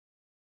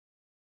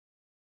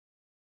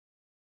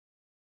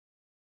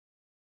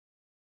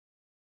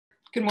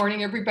Good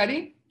morning,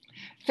 everybody.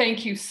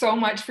 Thank you so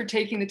much for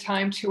taking the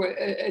time to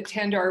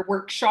attend our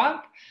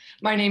workshop.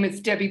 My name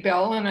is Debbie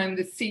Bell, and I'm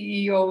the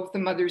CEO of the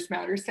Mothers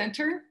Matter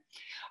Center.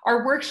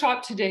 Our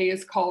workshop today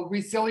is called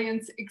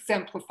Resilience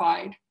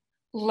Exemplified: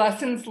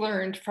 Lessons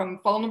Learned from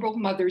Vulnerable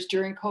Mothers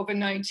During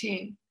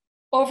COVID-19.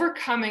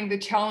 Overcoming the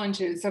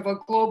challenges of a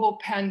global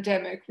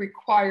pandemic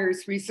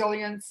requires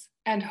resilience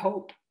and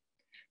hope,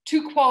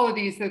 two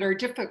qualities that are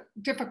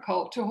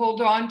difficult to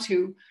hold on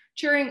to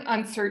during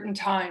uncertain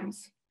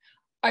times.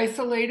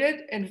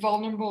 Isolated and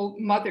vulnerable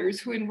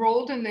mothers who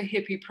enrolled in the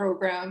HIPPY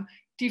program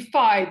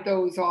defied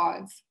those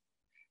odds.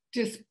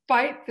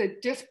 Despite the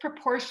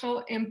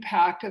disproportional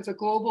impact of the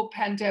global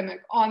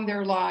pandemic on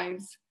their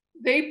lives,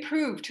 they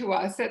proved to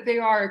us that they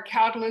are a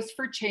catalyst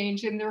for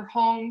change in their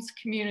homes,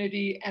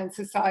 community, and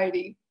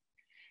society.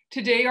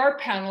 Today, our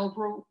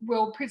panel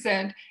will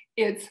present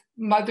its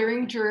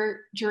Mothering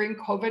During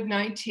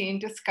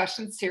COVID-19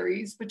 discussion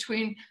series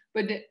between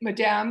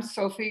Madame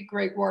Sophie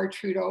Grégoire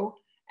Trudeau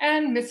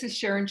and Mrs.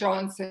 Sharon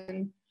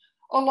Johnston,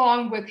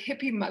 along with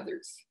HIPPY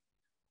mothers.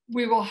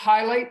 We will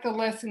highlight the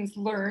lessons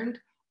learned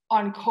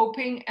on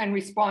coping and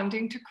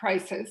responding to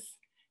crisis,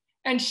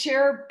 and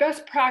share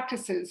best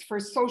practices for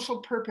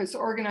social purpose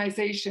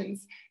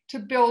organizations to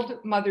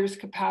build mothers'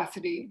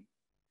 capacity.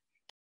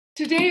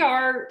 Today,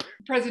 our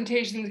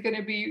presentation is going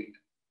to be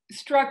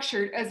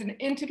structured as an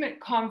intimate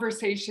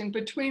conversation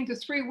between the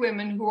three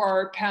women who are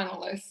our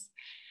panelists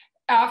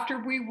after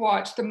we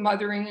watch the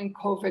Mothering and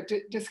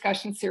COVID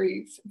discussion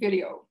series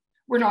video.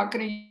 We're not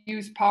going to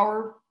use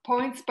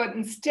PowerPoints, but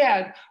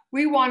instead,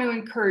 we want to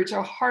encourage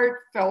a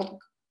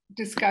heartfelt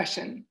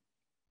discussion.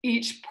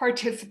 Each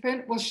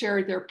participant will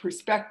share their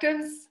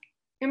perspectives,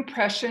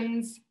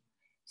 impressions,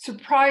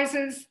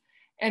 surprises,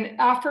 and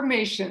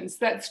affirmations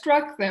that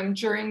struck them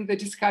during the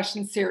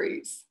discussion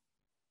series.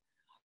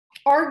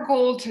 Our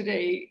goal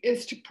today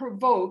is to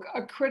provoke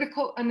a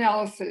critical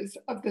analysis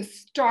of the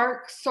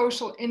stark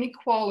social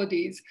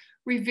inequalities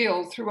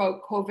revealed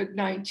throughout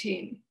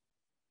COVID-19.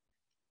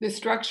 The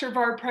structure of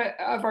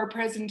our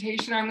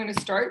presentation, I'm going to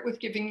start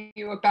with giving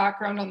you a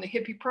background on the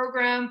HIPPY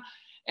program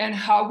and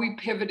how we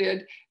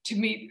pivoted to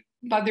meet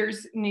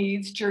mothers'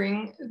 needs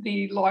during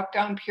the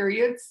lockdown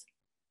periods.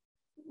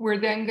 We're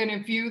then going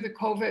to view the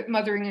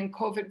Mothering and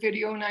COVID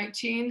video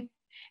 19,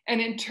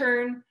 and in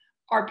turn,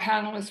 our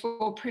panelists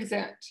will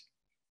present.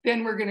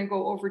 Then we're going to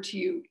go over to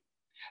you.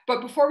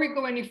 But before we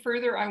go any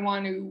further,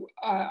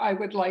 I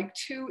would like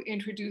to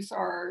introduce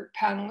our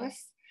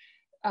panelists.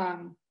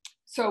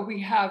 So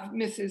we have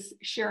Mrs.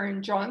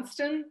 Sharon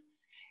Johnston,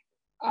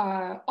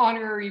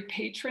 honorary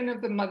patron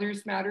of the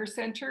Mothers Matter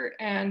Center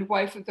and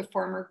wife of the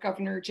former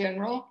Governor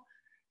General,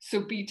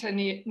 Sophie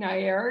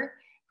Nair,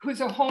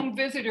 who's a home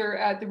visitor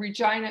at the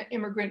Regina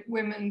Immigrant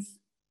Women's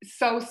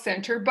South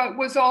Center, but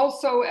was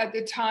also, at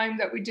the time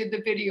that we did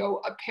the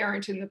video, a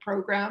parent in the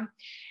program,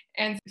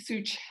 and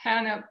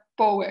Suchana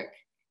Bowick,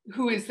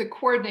 who is the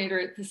coordinator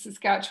at the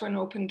Saskatchewan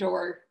Open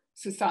Door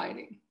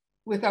Society.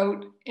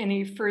 Without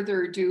any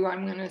further ado,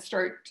 I'm going to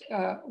start,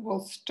 we'll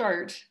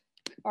start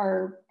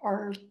our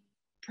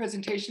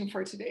presentation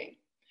for today.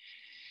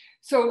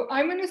 So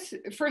I'm going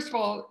to, first of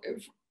all,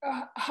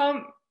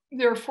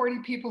 there are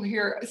 40 people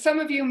here. Some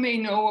of you may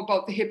know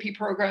about the HIPPY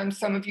program,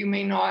 some of you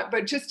may not,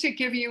 but just to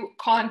give you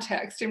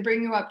context and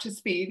bring you up to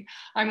speed,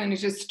 I'm going to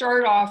just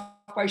start off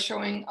by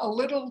showing a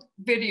little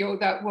video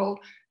that will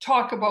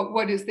talk about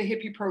what is the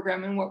HIPPY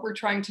program and what we're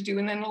trying to do,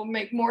 and then it'll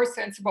make more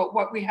sense about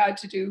what we had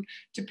to do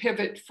to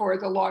pivot for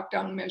the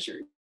lockdown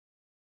measures.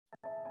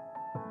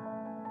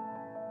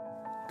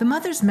 The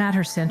Mothers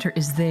Matter Center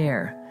is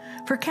there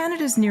for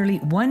Canada's nearly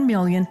 1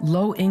 million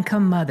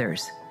low-income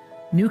mothers,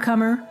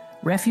 newcomer,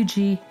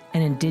 refugee,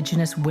 and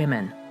Indigenous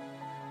women.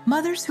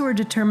 Mothers who are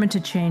determined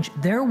to change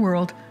their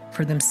world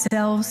for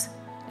themselves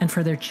and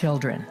for their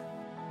children.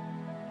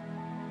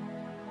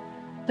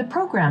 The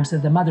programs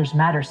of the Mothers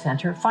Matter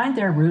Center find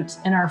their roots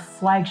in our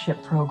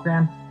flagship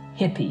program,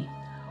 HIPPY,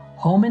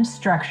 Home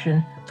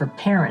Instruction for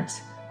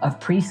Parents of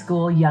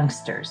Preschool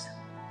Youngsters.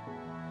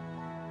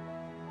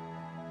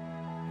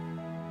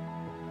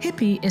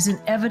 HIPPY is an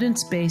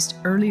evidence-based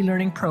early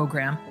learning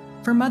program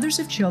for mothers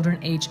of children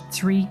aged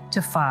 3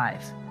 to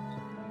 5.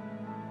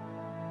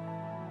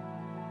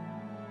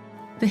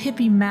 The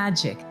HIPPY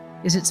magic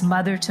is its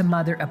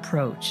mother-to-mother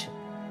approach.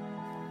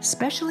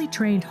 Specially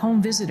trained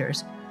home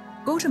visitors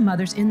go to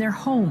mothers in their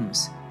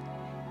homes.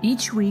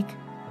 Each week,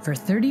 for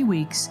 30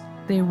 weeks,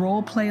 they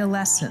role-play a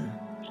lesson.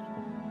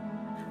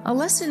 A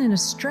lesson in a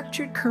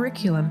structured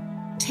curriculum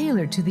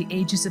tailored to the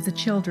ages of the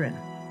children.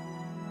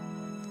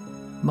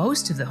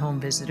 Most of the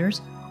home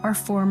visitors are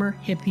former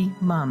HIPPY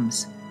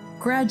mums,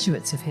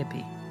 graduates of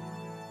HIPPY.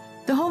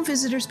 The home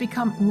visitors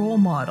become role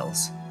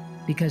models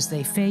because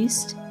they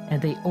faced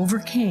and they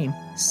overcame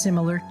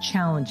similar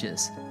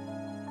challenges.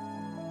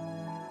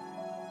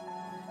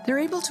 They're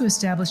able to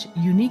establish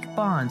unique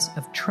bonds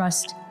of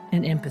trust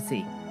and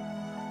empathy.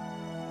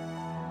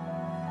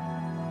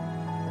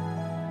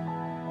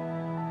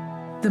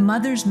 The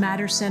Mothers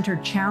Matter Center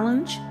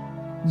Challenge: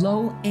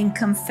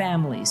 low-income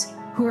families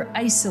who are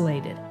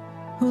isolated,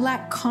 who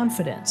lack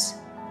confidence,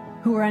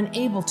 who are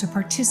unable to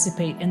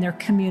participate in their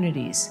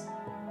communities.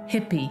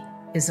 HIPPY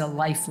is a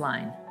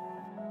lifeline.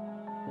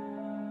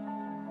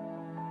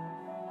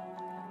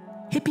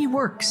 HIPPY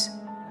works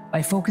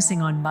by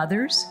focusing on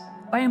mothers,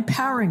 by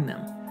empowering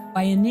them,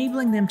 by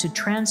enabling them to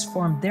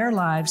transform their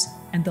lives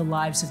and the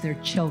lives of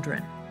their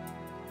children.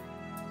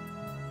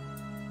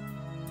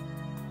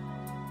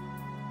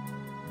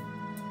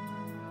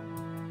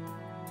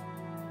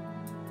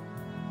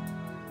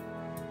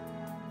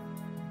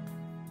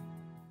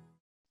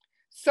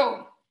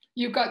 So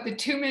you've got the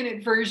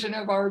 2-minute version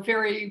of our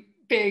very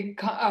big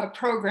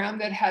program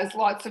that has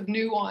lots of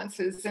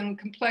nuances and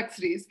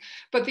complexities.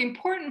 But the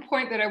important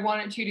point that I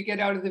wanted you to get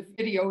out of the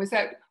video is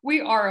that we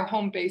are a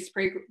home-based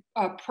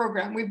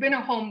program. We've been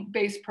a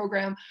home-based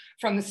program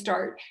from the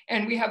start.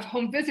 And we have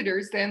home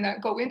visitors then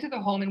that go into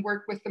the home and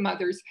work with the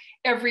mothers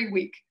every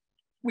week,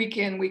 week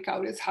in, week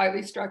out. It's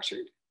highly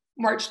structured.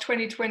 March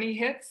 2020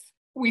 hits.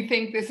 We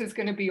think this is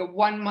going to be a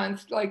 1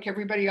 month like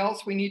everybody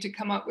else. We need to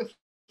come up with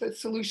the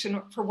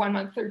solution for 1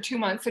 month or 2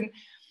 months. And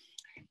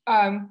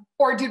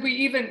or did we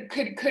even,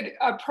 could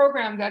a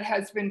program that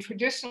has been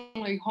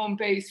traditionally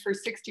home-based for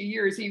 60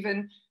 years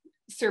even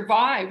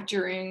survive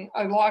during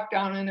a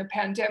lockdown and a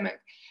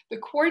pandemic? The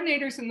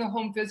coordinators and the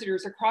home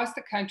visitors across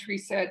the country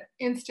said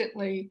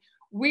instantly,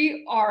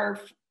 we are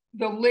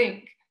the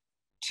link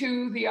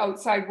to the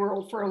outside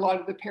world for a lot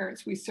of the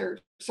parents we serve.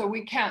 So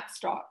we can't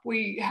stop.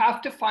 We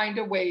have to find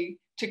a way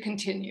to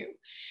continue.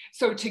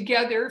 So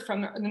together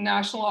from the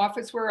national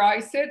office where I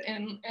sit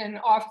and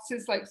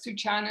offices like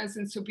Suchana's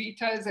and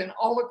Subita's and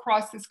all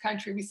across this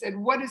country, we said,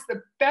 what is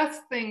the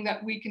best thing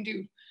that we can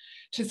do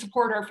to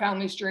support our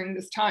families during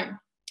this time?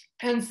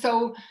 And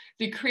so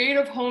the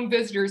creative home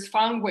visitors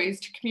found ways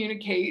to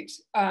communicate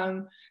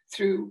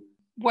through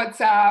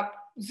WhatsApp,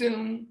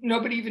 Zoom.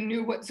 Nobody even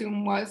knew what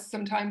Zoom was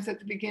sometimes at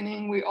the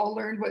beginning. We all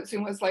learned what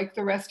Zoom was like,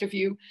 the rest of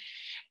you.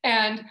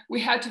 And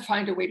we had to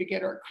find a way to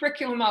get our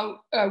curriculum out.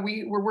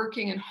 We were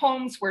working in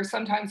homes where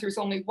sometimes there's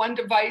only one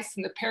device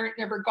and the parent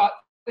never got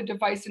the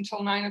device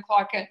until 9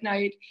 o'clock at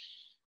night.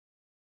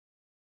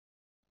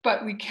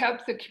 But we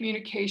kept the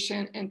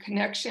communication and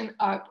connection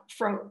up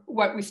from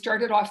what we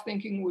started off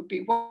thinking would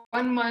be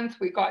 1 month.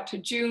 We got to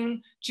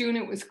June. June,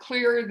 it was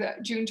clear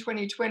that June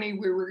 2020,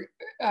 we were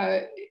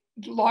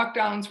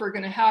lockdowns were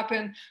going to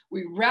happen.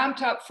 We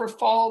ramped up for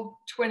fall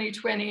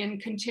 2020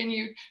 and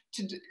continued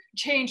to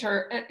change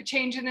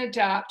and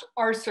adapt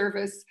our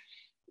service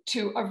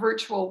to a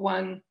virtual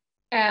one,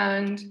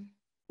 and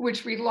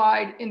which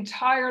relied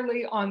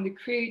entirely on the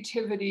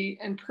creativity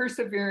and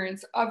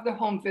perseverance of the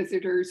home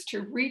visitors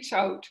to reach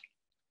out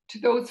to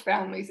those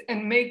families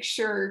and make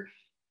sure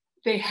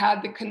they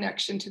had the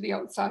connection to the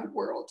outside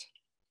world.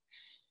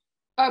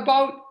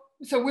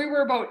 So we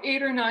were about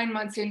 8 or 9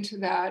 months into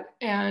that,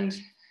 and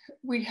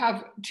we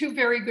have two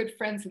very good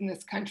friends in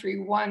this country.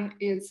 One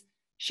is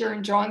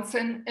Sharon,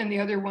 Johnston, and the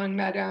other one,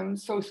 Madame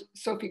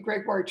Sophie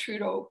Grégoire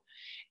Trudeau.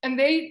 And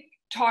they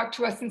talked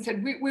to us and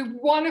said, we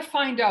want to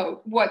find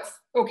out what's,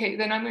 okay,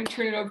 then I'm going to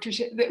turn it over to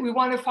Sharon, that we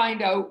want to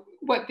find out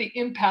what the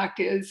impact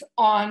is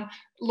on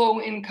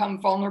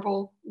low-income,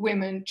 vulnerable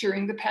women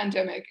during the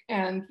pandemic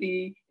and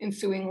the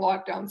ensuing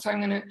lockdown. So I'm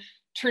going to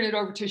turn it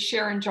over to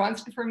Sharon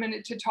Johnston for a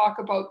minute to talk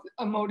about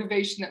a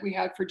motivation that we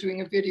had for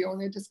doing a video in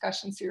a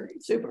discussion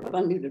series. Super, I've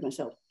unmuted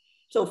myself.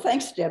 So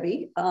thanks,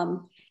 Debbie.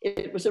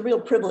 It was a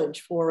real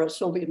privilege for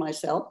Sophie and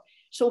myself.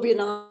 Sophie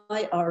and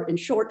I are, in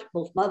short,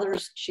 both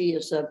mothers. She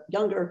is a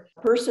younger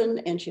person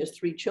and she has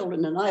 3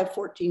 children, and I have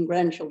 14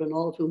 grandchildren,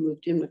 all of whom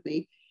moved in with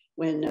me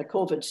when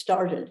COVID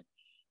started.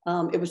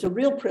 It was a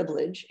real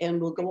privilege,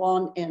 and we'll go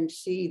on and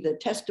see the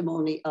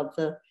testimony of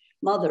the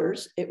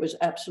mothers. It was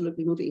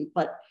absolutely moving,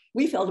 but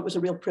we felt it was a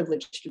real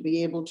privilege to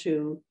be able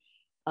to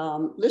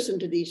listen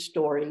to these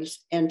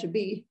stories and to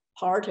be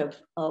part of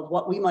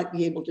what we might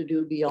be able to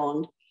do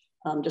beyond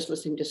just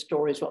listening to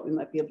stories, what we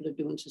might be able to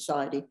do in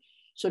society.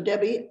 So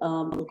Debbie,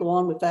 we'll go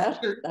on with that.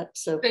 Sure.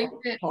 That's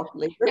talk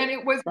later. And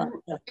it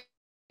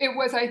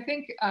was, I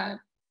think,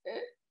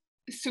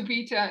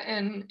 Subita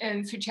and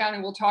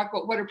Suchana will talk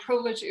about what a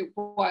privilege it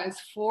was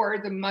for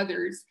the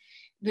mothers,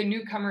 the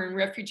newcomer and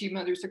refugee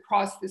mothers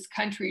across this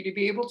country, to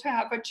be able to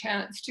have a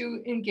chance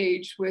to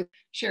engage with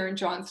Sharon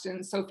Johnston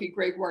and Sophie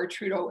Grégoire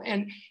Trudeau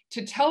and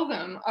to tell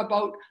them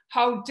about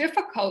how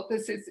difficult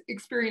this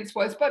experience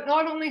was, but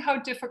not only how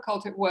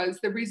difficult it was,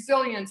 the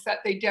resilience that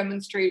they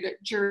demonstrated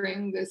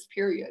during this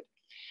period.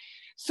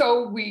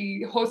 So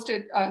we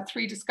hosted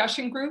 3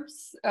 discussion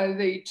groups.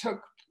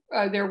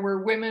 There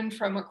were women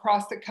from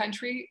across the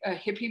country,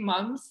 HIPPY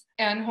moms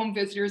and home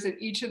visitors in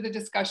each of the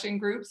discussion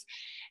groups.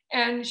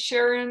 And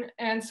Sharon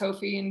and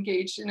Sophie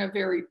engaged in a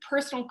very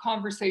personal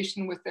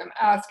conversation with them,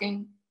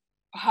 asking,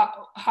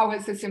 how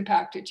has this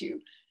impacted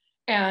you?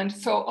 And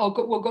so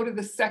we'll go to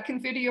the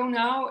second video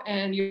now,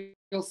 and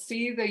you'll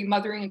see the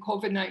mothering and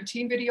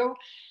COVID-19 video.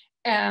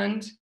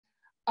 And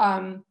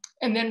then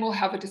we'll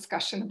have a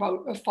discussion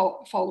about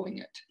following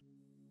it.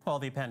 Well,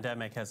 the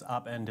pandemic has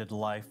upended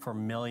life for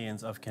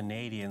millions of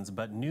Canadians,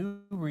 but new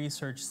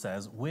research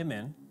says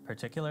women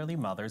particularly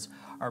mothers,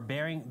 are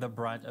bearing the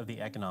brunt of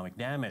the economic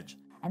damage.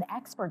 And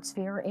experts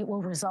fear it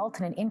will result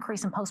in an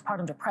increase in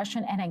postpartum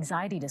depression and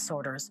anxiety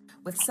disorders,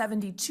 with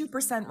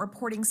 72%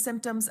 reporting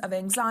symptoms of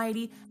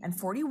anxiety and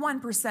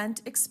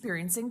 41%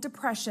 experiencing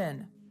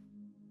depression.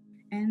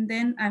 And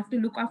then I have to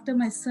look after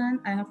my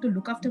son, I have to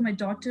look after my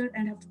daughter,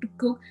 and I have to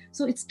cook.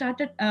 So it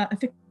started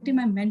affecting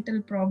my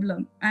mental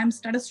problem. I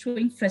started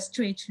showing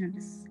frustration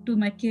to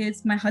my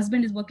kids. My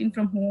husband is working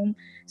from home.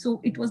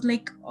 So it was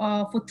like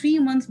for 3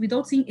 months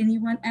without seeing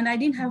anyone. And I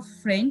didn't have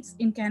friends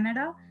in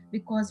Canada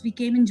because we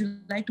came in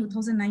July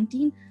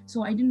 2019.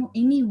 So I didn't know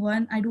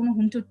anyone. I don't know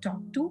whom to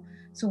talk to.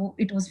 So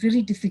it was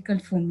very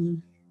difficult for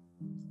me.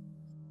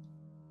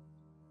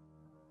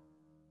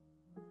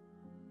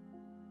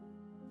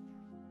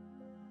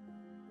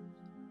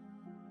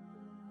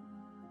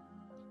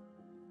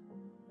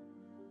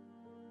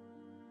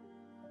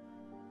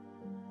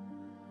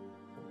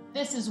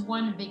 This is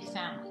one big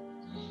family.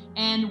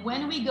 And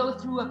when we go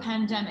through a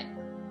pandemic,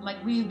 like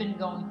we've been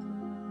going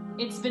through,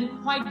 it's been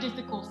quite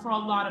difficult for a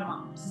lot of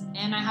moms.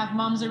 And I have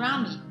moms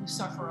around me who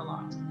suffer a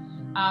lot.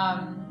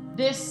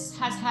 This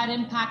has had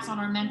impacts on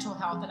our mental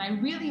health. And I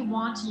really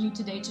want you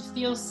today to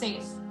feel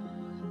safe,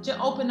 to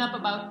open up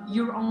about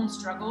your own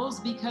struggles,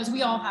 because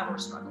we all have our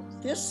struggles.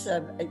 This,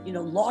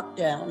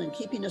 lockdown and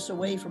keeping us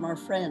away from our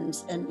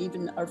friends and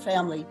even our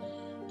family,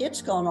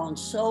 it's gone on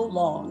so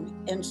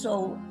long. And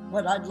so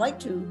what I'd like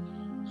to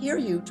hear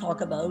you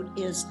talk about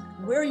is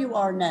where you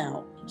are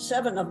now.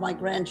 7 of my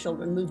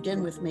grandchildren moved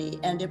in with me,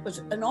 and it was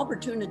an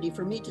opportunity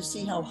for me to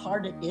see how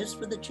hard it is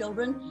for the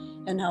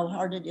children and how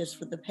hard it is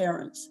for the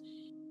parents.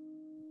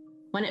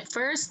 When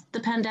the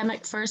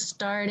pandemic first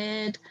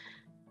started,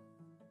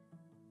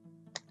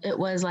 it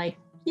was like,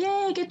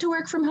 yay, I get to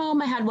work from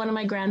home. I had one of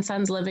my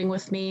grandsons living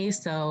with me,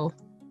 so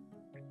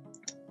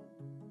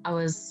it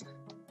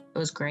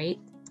was great.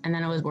 And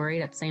then I was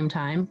worried at the same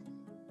time.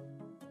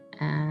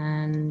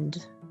 And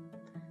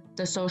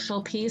the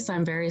social piece,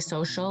 I'm very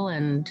social,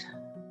 and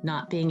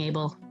not being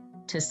able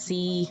to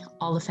see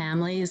all the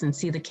families and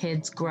see the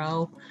kids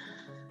grow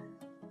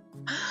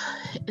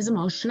is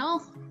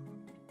emotional.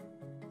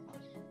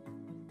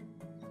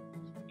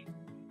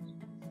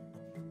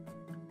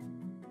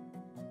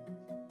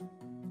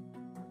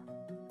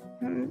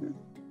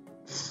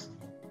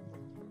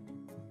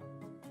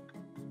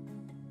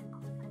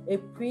 Et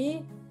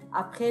puis,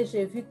 après,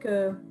 j'ai vu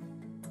que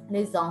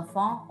les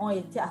enfants ont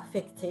été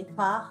affectés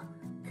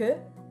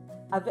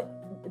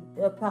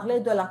parler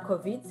de la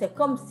COVID. C'est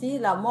comme si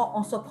la mort,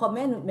 on se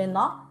promène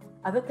maintenant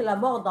avec la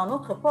mort dans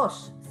notre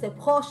poche. C'est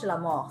proche la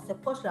mort, c'est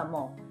proche la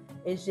mort.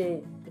 Et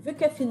j'ai vu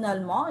que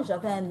finalement,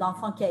 j'avais un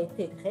enfant qui a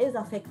été très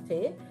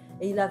affecté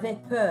et il avait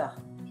peur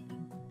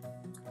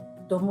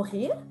de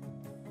mourir.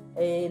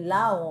 Et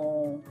là,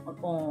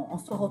 on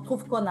se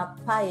retrouve qu'on n'a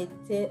pas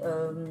été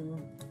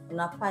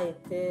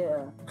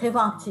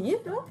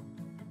préventive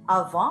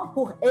avant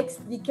pour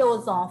expliquer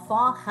aux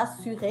enfants,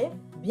 rassurer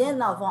bien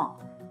avant.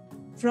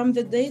 From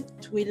the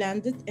date we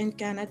landed in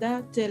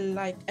Canada till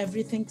like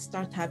everything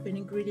started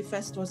happening really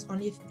fast was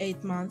only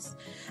 8 months.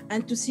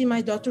 And to see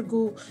my daughter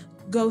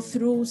go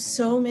through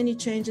so many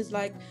changes,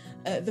 like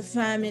the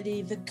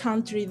family, the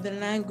country, the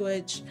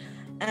language,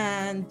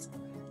 and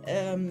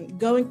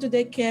going to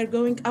daycare,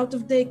 going out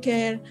of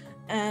daycare,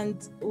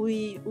 and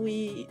we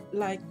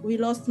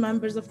lost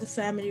members of the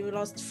family, we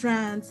lost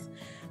friends,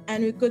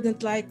 and we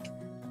couldn't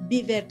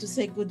be there to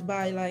say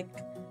goodbye,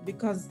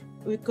 because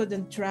we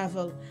couldn't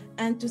travel.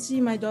 And to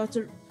see my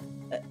daughter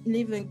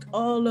living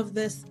all of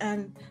this,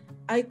 and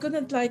I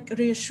couldn't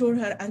reassure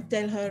her and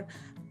tell her,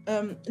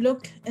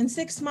 look, in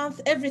 6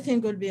 months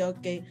everything will be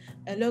okay.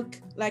 Look,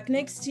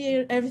 next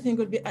year everything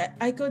will be.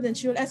 I couldn't.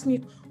 She will ask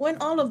me when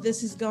all of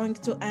this is going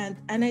to end,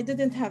 and I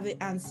didn't have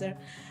the answer.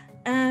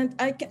 And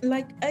I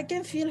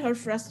can feel her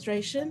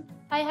frustration.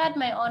 I had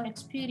my own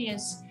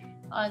experience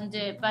on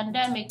the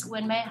pandemic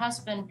when my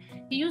husband,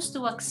 he used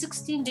to work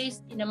 16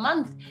 days in a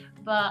month,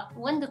 but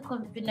when the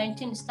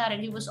COVID-19 started,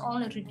 he was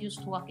only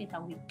reduced to working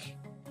a week.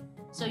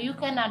 So you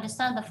can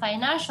understand the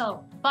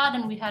financial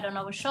burden we had on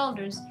our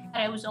shoulders.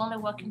 I was only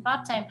working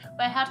part-time,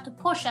 but I had to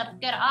push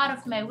and get out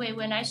of my way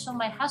when I saw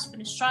my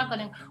husband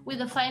struggling with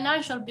the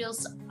financial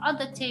bills on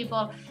the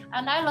table.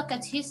 And I look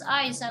at his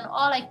eyes, and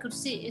all I could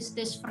see is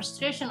this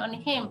frustration on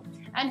him.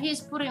 And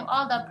he's putting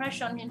all the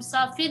pressure on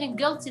himself, feeling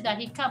guilty that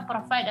he can't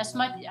provide as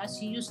much as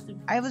he used to.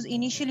 I was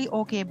initially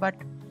okay, but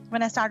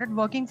when I started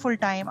working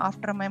full-time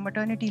after my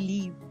maternity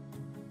leave,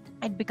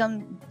 it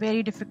became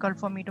very difficult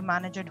for me to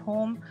manage at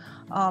home,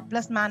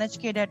 plus manage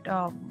kid at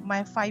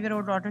my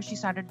 5-year-old daughter. She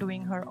started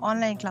doing her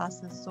online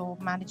classes, so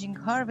managing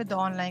her with the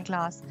online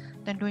class,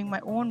 then doing my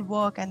own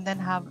work, and then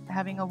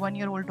having a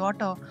 1-year-old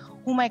daughter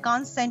whom I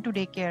can't send to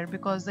daycare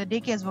because the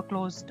daycares were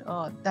closed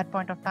that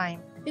point of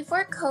time.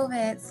 Before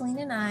COVID, Celine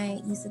and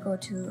I used to go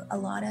to a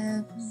lot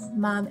of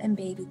mom and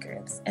baby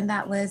groups, and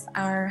that was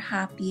our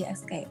happy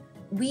escape.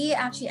 We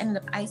actually ended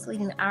up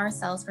isolating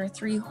ourselves for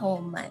 3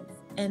 whole months.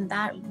 And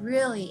that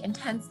really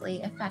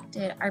intensely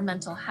affected our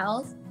mental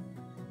health,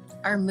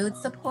 our mood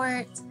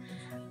support,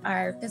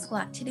 our physical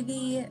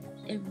activity.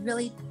 It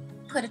really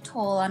put a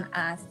toll on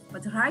us.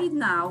 But right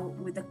now,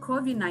 with the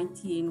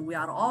COVID-19, we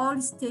are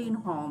all staying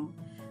home.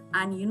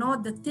 And you know,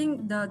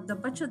 the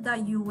budget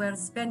that you were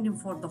spending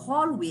for the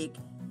whole week,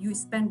 you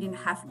spending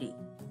half day.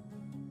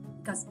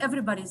 Because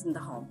everybody's in the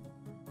home.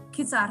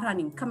 Kids are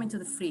running, coming to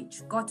the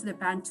fridge, go to the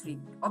pantry,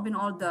 open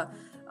all the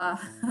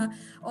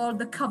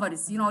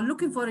cupboards, you know,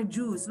 looking for a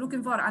juice,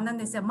 and then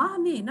they say,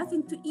 "Mommy,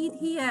 nothing to eat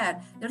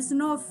here. There's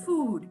no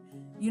food,"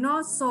 you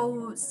know.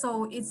 So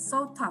it's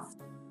so tough.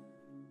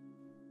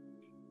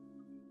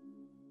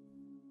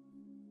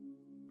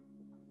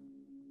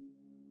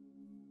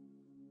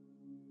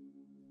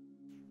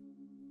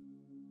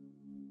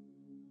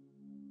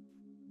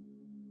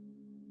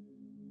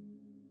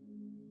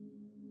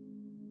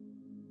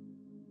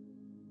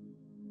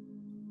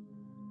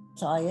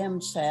 I am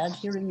sad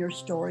hearing your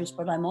stories,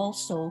 but I'm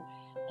also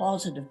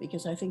positive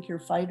because I think you're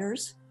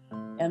fighters,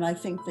 and I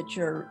think that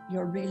you're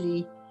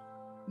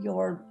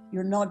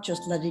not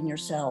just letting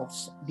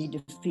yourselves be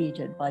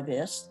defeated by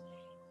this.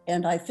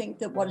 And I think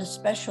that what is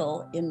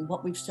special in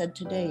what we've said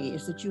today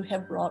is that you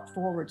have brought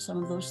forward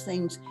some of those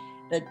things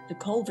that the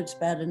COVID's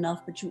bad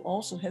enough, but you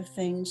also have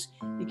things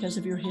because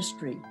of your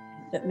history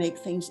that make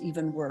things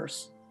even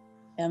worse.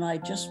 And I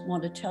just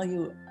want to tell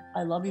you,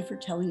 I love you for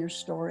telling your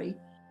story.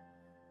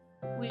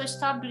 We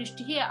established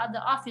here at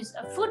the office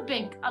a food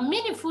bank, a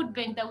mini food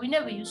bank that we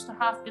never used to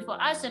have before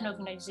as an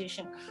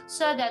organization,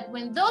 so that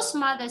when those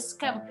mothers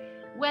come,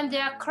 when they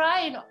are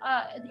crying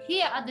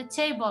here at the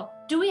table,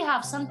 do we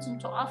have something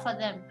to offer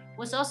them?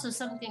 Was also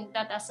something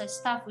that as a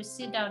staff we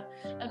sit down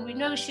and we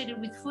negotiated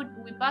with food,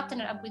 we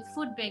partnered up with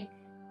food bank.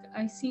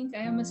 I think I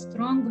am a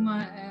strong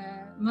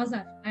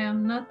mother. I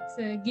am not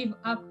give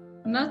up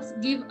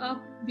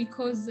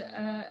because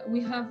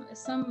we have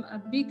some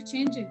big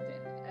changes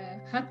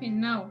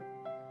happen now.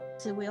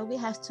 So we always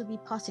have to be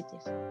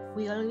positive.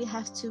 We always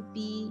have to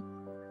be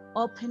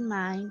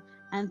open-minded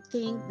and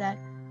think that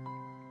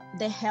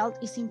the health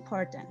is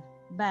important.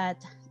 But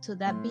to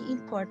that be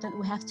important,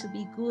 we have to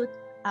be good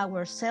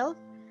ourselves,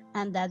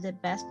 and that's the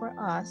best for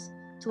us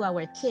to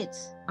our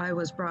kids. I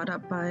was brought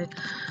up by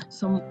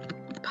some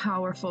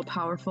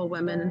powerful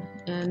women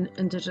in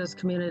Indigenous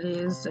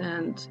communities,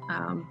 and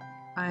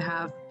I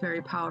have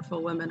very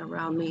powerful women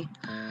around me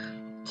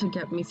to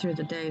get me through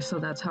the day. So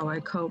that's how I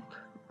cope.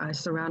 I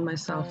surround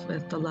myself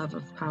with the love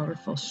of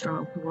powerful,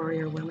 strong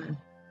warrior women.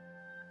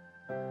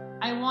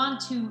 I want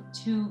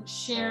to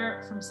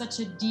share from such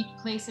a deep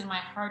place in my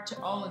heart to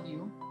all of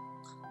you.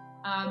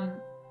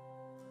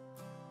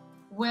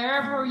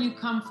 Wherever you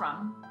come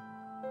from,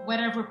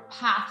 whatever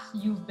path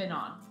you've been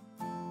on,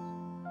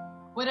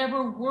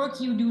 whatever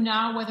work you do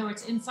now, whether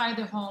it's inside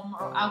the home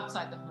or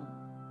outside the home,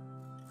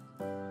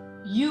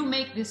 you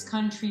make this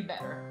country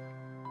better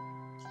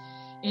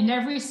in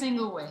every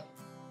single way.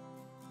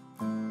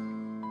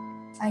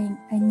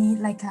 I need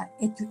like a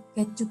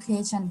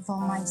education for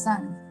my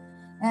son,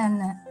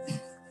 and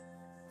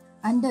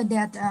under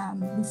that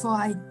before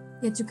I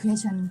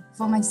education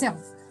for myself,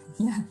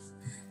 yeah,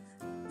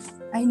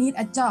 I need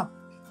a job.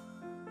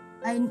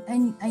 I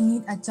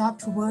need a job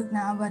to work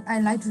now, but I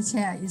like to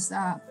share is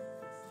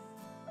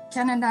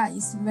Canada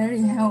is very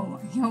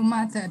help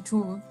mother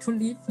to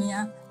live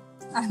here.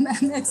 I'm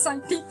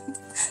excited.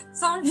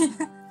 Sorry.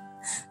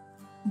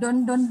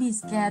 Don't be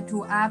scared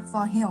to ask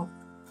for help.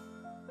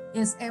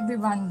 Is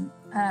everyone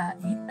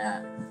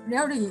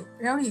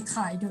really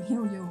kind to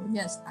help you?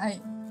 Yes,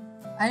 I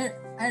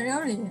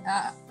really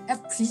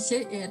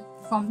appreciate it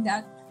from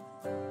that.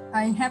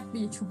 I'm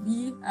happy to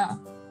be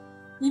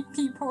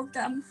HIPPY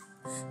program.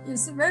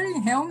 It's very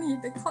help me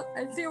because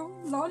I feel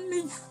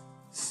lonely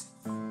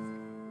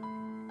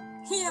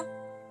here.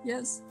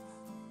 Yes,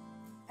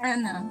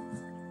 and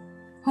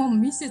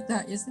home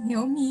visitor is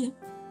help me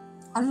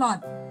a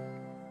lot,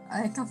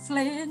 like a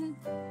friend.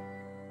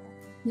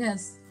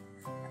 Yes.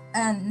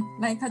 And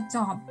like a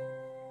job,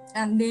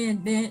 and they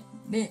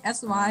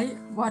advise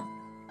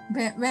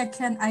where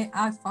can I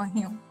ask for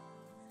help.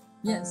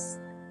 Yes,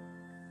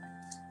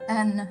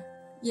 and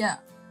yeah,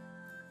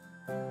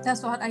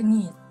 that's what I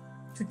need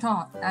to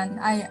talk, and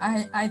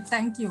I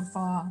thank you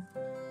for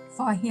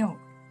help.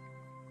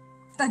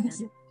 Thank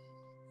you.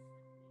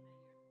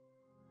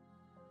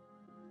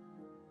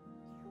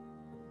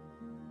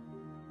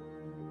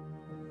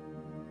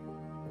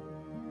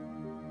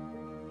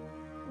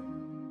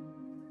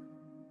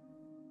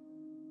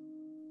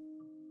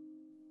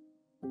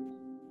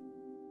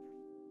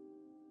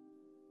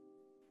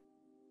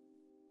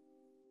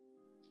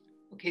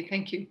 Okay,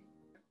 thank you.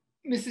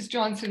 Mrs.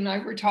 Johnston and I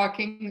were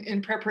talking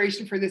in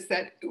preparation for this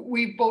that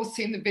we've both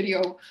seen the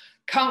video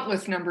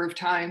countless number of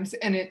times,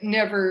 and it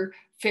never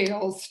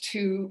fails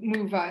to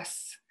move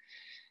us.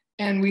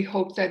 And we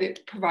hope that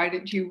it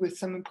provided you with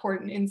some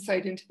important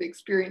insight into the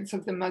experience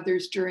of the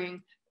mothers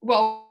during,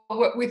 well,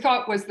 what we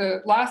thought was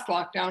the last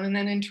lockdown. And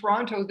then in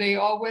Toronto, they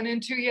all went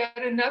into yet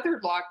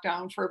another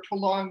lockdown for a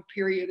prolonged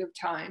period of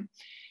time.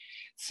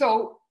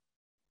 So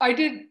I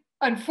did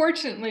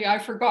Unfortunately, I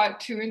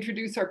forgot to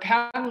introduce our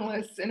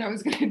panelists, and I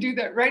was going to do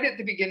that right at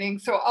the beginning.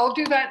 So I'll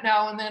do that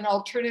now, and then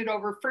I'll turn it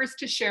over first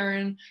to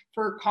Sharon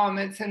for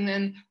comments, and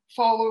then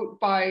followed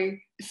by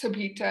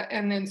Sophie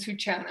and then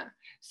Suchana.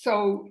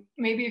 So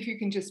maybe if you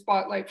can just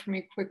spotlight for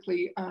me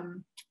quickly,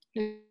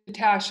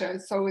 Natasha.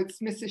 So it's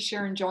Mrs.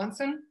 Sharon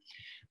Johnston,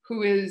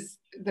 who is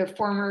the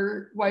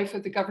former wife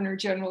of the Governor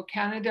General of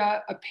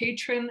Canada, a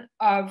patron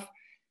of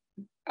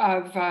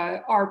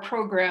our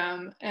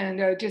program,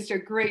 and just a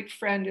great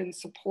friend and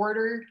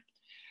supporter.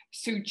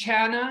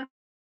 Suchana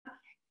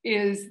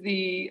is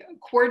the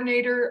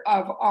coordinator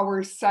of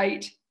our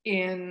site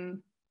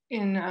in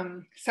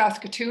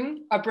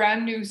Saskatoon, a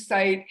brand new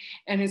site,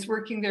 and is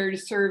working there to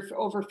serve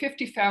over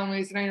 50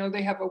 families. And I know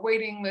they have a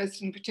waiting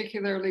list, and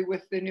particularly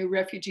with the new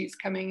refugees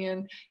coming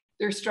in,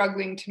 they're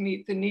struggling to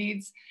meet the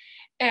needs.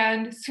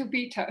 And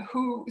Sophie,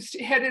 who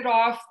headed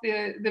off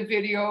the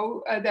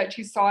video that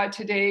you saw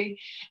today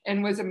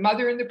and was a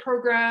mother in the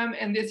program,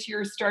 and this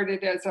year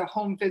started as a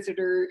home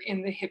visitor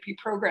in the HIPPY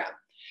program.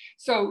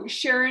 So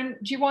Sharon,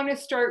 do you want to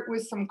start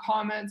with some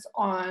comments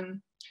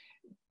on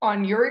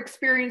your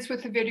experience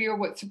with the video,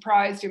 what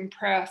surprised,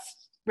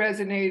 impressed,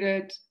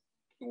 resonated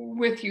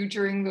with you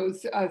during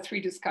those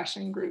 3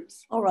 discussion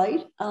groups? All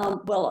right.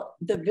 Well,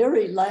 the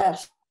very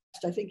last,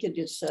 I think it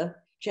is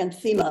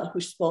Janthima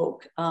who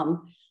spoke.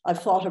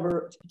 I've thought of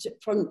her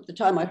from the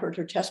time I heard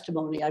her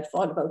testimony. I've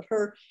thought about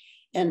her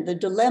and the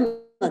dilemma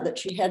that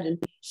she had in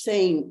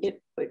saying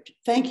it,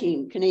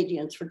 thanking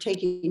Canadians for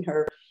taking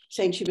her,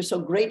 saying she was so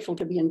grateful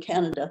to be in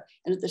Canada,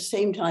 and at the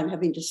same time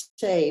having to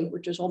say,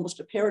 which is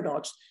almost a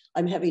paradox,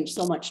 I'm having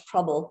so much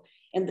trouble.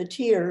 And the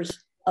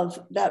tears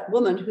of that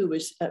woman who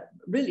was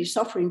really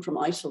suffering from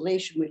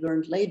isolation, we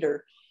learned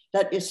later,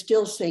 that is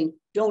still saying,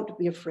 don't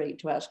be afraid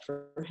to ask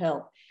for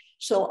help.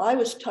 So I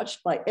was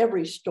touched by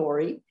every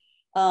story.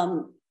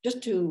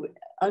 Just to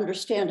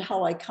understand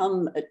how I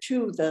come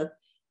to the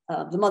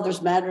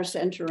Mothers Matter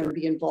Center and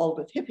be involved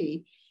with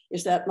HIPPY,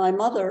 is that my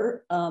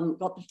mother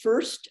got the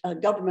first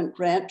government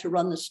grant to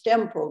run the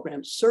STEM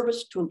program,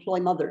 Service to Employ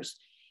Mothers.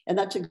 And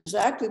that's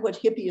exactly what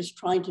HIPPY is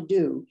trying to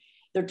do.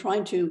 They're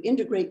trying to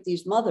integrate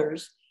these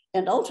mothers,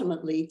 and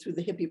ultimately through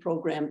the HIPPY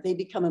program, they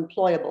become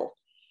employable.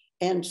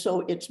 And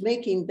so it's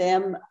making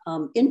them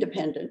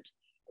independent.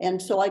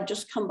 And so I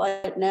just come by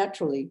it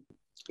naturally.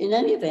 In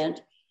any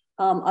event,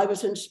 I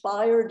was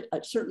inspired,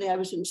 certainly I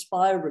was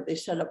inspired where they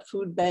set up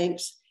food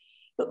banks,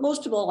 but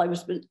most of all, I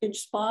was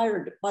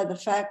inspired by the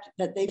fact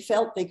that they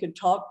felt they could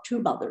talk to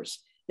mothers.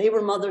 They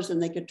were mothers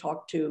and they could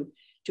talk to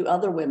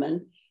other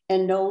women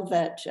and know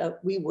that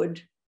we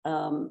would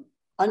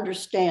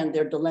understand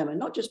their dilemma,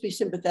 not just be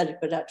sympathetic,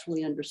 but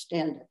actually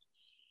understand it.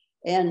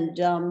 And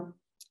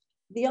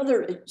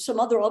some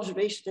other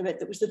observations of it,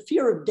 that was the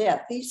fear of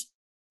death.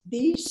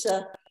 These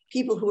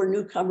people who are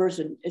newcomers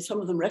and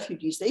some of them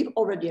refugees, they've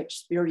already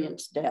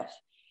experienced death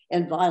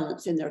and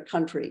violence in their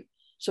country.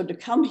 So to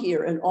come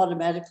here and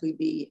automatically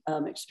be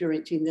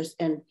experiencing this,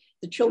 and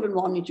the children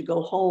wanting to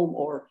go home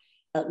or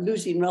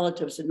losing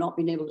relatives and not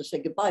being able to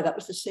say goodbye, that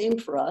was the same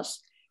for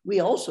us. We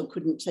also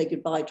couldn't say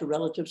goodbye to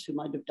relatives who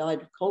might have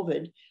died of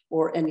COVID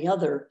or any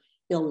other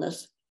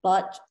illness,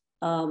 but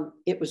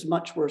it was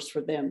much worse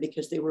for them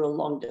because they were a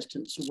long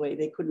distance away.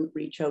 They couldn't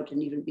reach out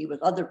and even be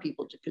with other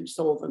people to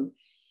console them,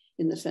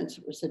 in the sense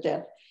it was a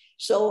death.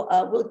 So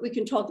we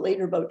can talk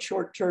later about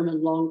short-term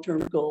and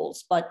long-term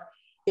goals, but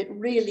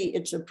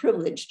it's a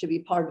privilege to be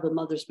part of the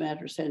Mothers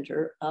Matter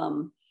Center.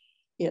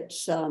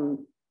 It's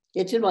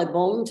in my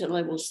bones, and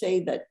I will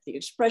say that the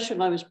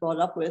expression I was brought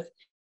up with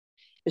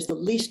is the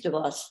least of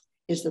us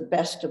is the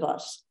best of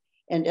us.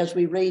 And as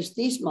we raise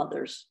these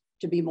mothers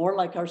to be more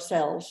like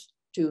ourselves,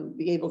 to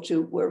be able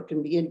to work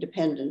and be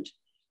independent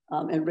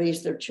and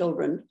raise their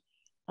children,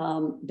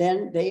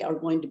 then they are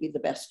going to be the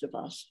best of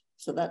us.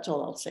 So that's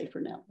all I'll say for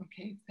now.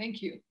 Okay,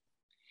 thank you.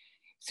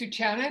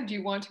 Suchana, do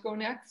you want to go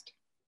next?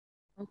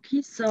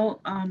 Okay, so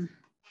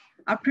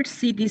after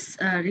see this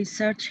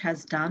research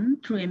has done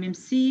through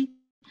MMC,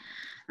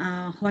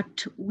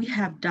 what we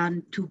have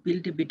done to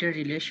build a better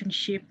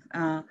relationship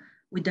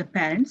with the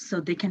parents so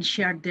they can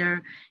share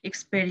their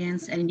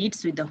experience and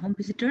needs with the home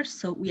visitors.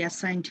 So we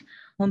assigned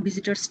home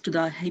visitors to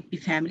the HIPPY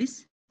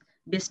families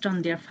based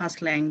on their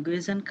first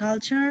language and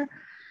culture.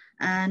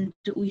 And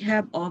we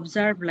have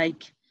observed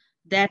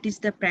that is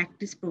the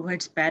practice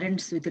provides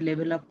parents with a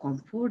level of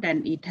comfort,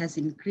 and it has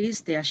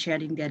increased. They are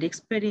sharing their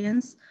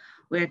experience.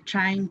 We're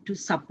trying to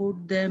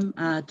support them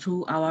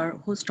through our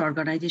host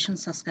organization,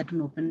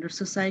 Saskatoon Open Door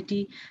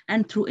Society,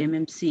 and through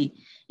MMC.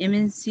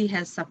 MMC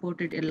has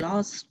supported a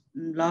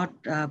lot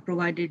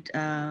provided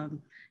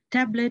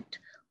tablet,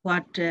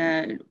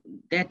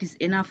 that is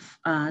enough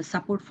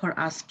support for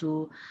us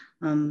to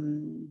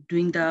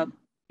doing the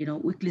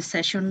weekly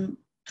session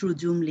through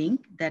Zoom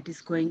link that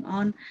is going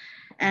on.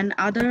 And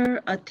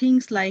other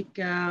things like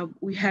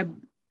we have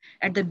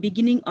at the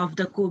beginning of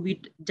the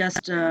COVID,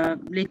 just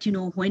let you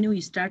know, when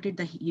we started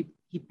the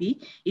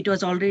HIPPY, it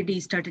was already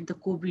started the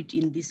COVID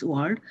in this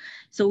world.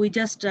 So we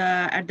just,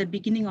 at the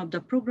beginning of the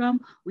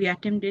program, we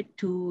attempted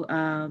to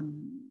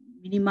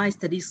minimize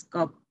the risk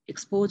of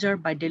exposure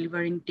by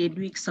delivering 10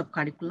 weeks of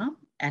curriculum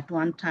at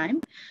one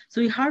time.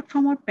 So we heard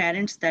from our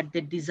parents that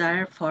they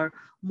desire for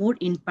more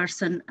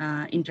in-person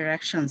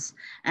interactions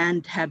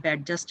and have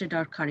adjusted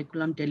our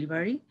curriculum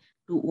delivery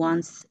to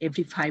once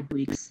every 5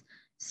 weeks.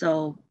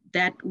 So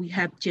that we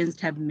have changed,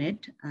 have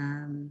made,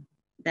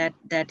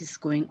 that is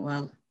going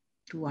well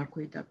to work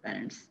with our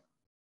parents.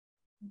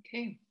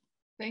 Okay,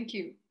 thank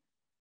you.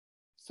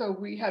 So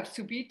we have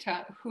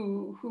Subita,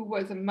 who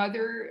was a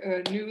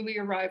mother, a newly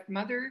arrived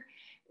mother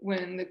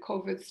when the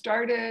COVID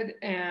started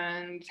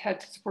and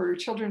had to support her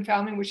children,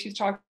 family, which she's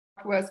talked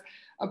to us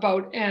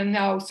about, and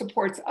now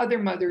supports other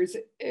mothers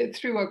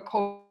through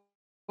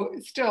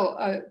still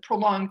a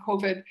prolonged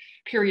COVID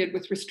period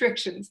with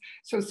restrictions.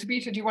 So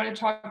Subita, do you want to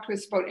talk to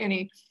us about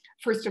any,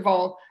 first of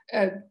all,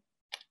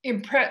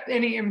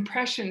 any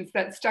impressions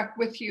that stuck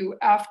with you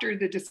after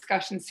the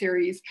discussion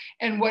series,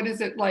 and what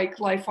is it like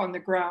life on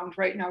the ground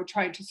right now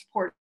trying to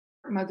support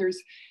mothers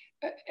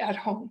at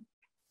home?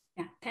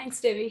 Yeah, thanks,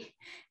 Debbie.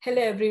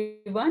 Hello,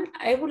 everyone.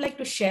 I would like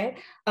to share.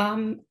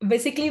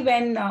 Basically,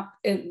 when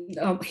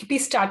HIPPY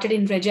started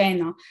in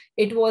Regina,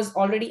 it was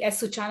already,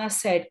 as Suchana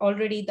said,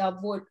 already the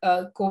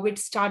COVID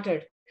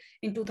started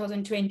in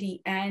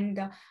 2020, and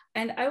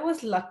I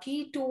was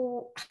lucky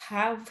to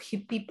have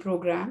HIPPY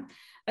program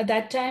at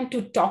that time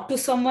to talk to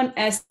someone.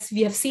 As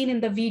we have seen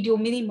in the video,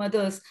 many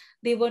mothers,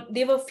 they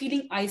were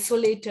feeling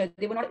isolated.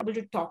 They were not able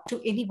to talk to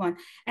anyone.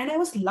 And I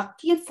was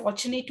lucky and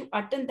fortunate to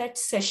attend that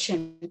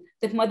session,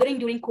 that mothering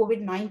during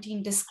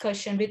COVID-19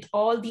 discussion with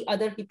all the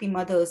other HIPPY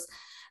mothers.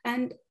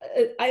 And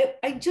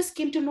I just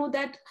came to know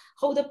that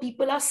how the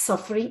people are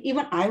suffering.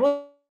 Even I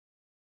was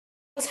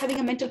having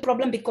a mental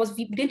problem because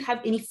we didn't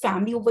have any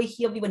family over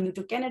here. We were new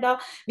to Canada.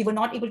 We were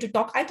not able to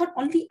talk. I thought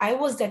only I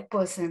was that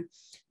person.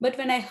 But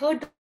when I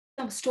heard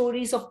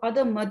stories of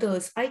other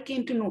mothers, I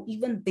came to know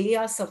even they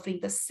are suffering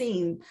the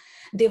same.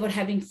 They were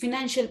having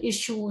financial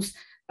issues.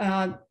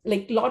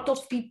 Like a lot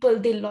of people,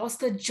 they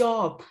lost their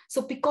job.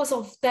 So because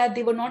of that,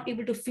 they were not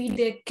able to feed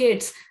their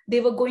kids.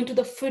 They were going to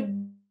the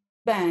food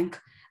bank.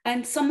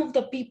 And some of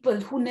the people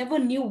who never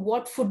knew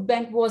what food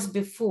bank was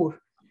before,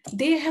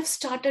 they have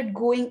started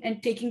going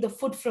and taking the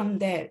food from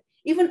there.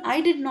 Even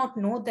I did not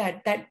know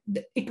that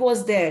it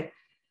was there.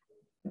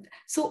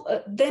 So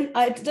then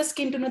I just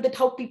came to know that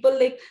how people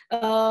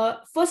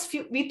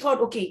we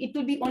thought, okay, it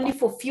will be only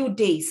for few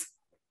days.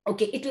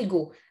 Okay, it will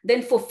go.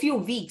 Then for few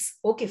weeks,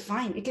 okay,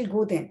 fine, it will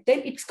go then.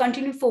 Then it's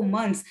continued for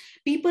months.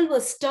 People were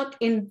stuck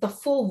in the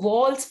 4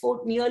 walls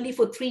for nearly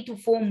 3 to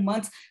 4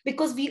 months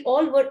because we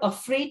all were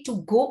afraid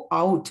to go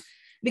out,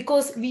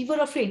 because we were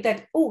afraid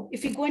that, oh,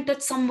 if we go and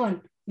touch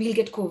someone, we'll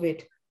get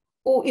COVID.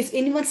 Oh, if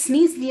anyone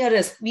sneezes near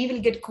us, we will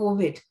get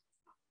COVID.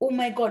 Oh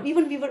my God,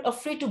 even we were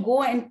afraid to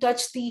go and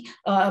touch the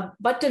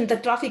button, the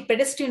traffic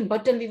pedestrian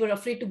button, we were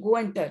afraid to go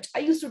and touch. I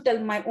used to tell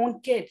my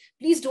own kid,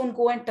 please don't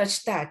go and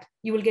touch that.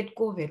 You will get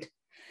COVID.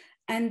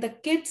 And the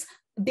kids,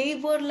 they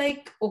were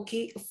like,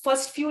 okay,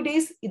 first few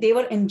days, they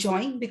were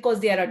enjoying because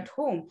they are at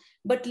home.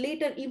 But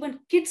later, even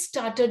kids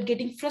started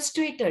getting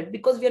frustrated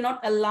because we are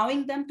not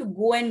allowing them to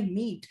go and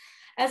meet.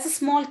 As a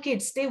small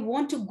kids, they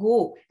want to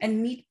go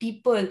and meet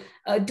people,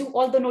 do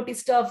all the naughty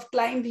stuff,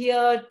 climb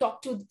here,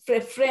 talk to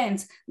their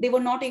friends. They were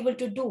not able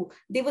to do.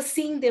 They were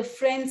seeing their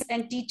friends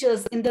and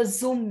teachers in the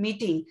Zoom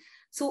meeting.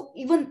 So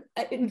even,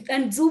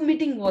 and Zoom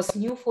meeting was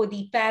new for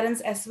the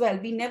parents as well.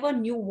 We never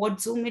knew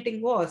what Zoom meeting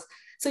was.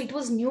 So it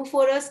was new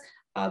for us.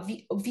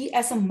 We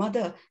as a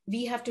mother,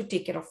 we have to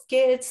take care of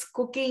kids,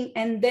 cooking,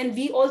 and then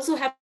we also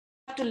have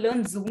to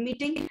learn Zoom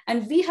meeting,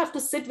 and we have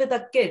to sit with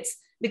our kids,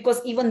 because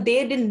even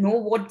they didn't know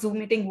what Zoom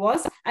meeting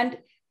was. And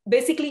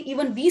basically,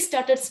 even we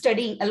started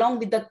studying along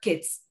with the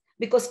kids,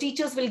 because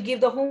teachers will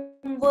give the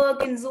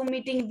homework in Zoom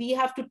meeting. We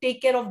have to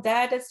take care of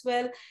that as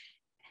well.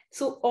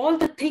 So all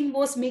the thing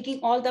was making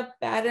all the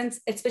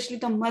parents, especially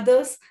the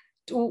mothers,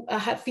 to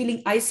have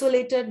feeling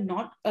isolated,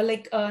 not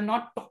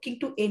talking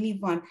to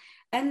anyone.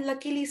 And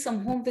luckily,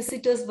 some home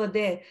visitors were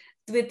there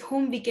with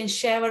whom we can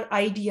share our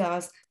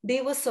ideas.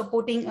 They were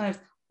supporting us.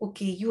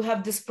 Okay, you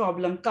have this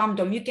problem, calm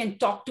down, you can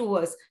talk to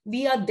us.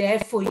 We are there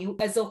for you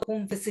as a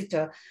home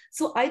visitor.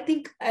 So I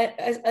think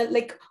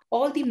like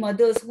all the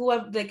mothers who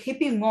are like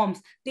HIPPY moms,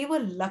 they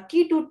were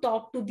lucky to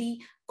talk to the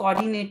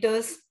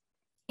coordinators,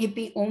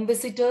 HIPPY home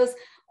visitors,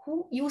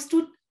 who used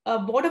to,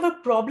 whatever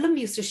problem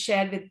we used to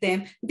share with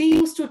them, they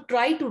used to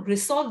try to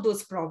resolve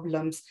those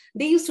problems.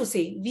 They used to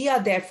say, we are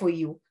there for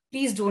you,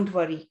 please don't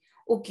worry.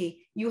 Okay,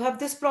 you have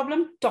this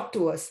problem, talk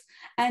to us.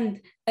 And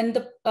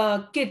the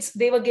kids,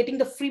 they were getting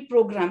the free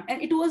program.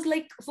 And it was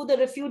like for the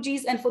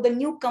refugees and for the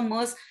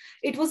newcomers,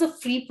 it was a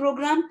free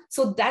program.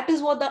 So that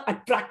is what the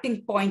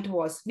attracting point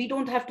was. We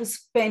don't have to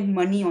spend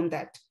money on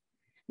that.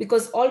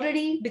 Because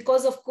already,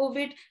 because of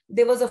COVID,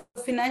 there was a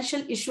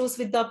financial issues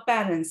with the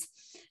parents.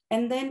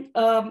 And then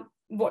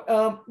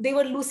they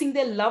were losing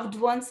their loved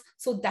ones.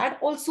 So that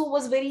also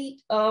was very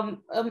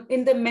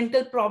in the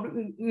mental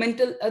problem,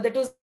 that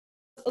was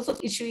also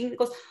issuing,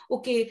 because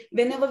okay,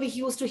 whenever we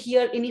used to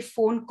hear any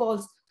phone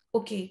calls,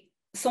 okay,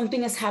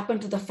 something has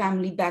happened to the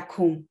family back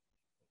home.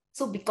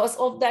 So because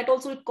of that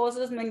also it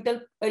causes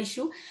mental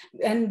issue.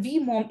 And we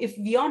mom, if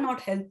we are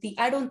not healthy,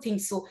 I don't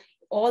think so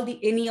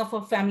any of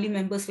our family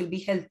members will be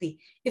healthy.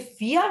 If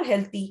we are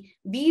healthy,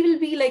 we will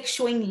be like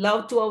showing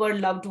love to our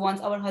loved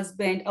ones, our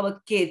husband, our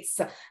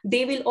kids.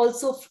 They will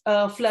also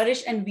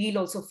flourish and we'll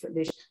also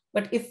flourish.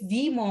 But if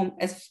we mom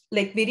as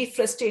like very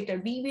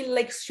frustrated, we will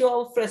like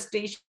show our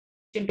frustration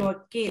to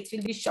our kids,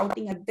 we'll be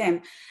shouting at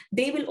them.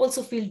 They will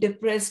also feel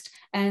depressed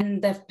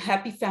and the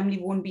happy family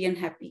won't be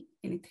unhappy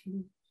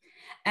anything.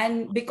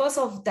 And because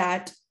of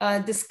that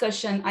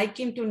discussion, I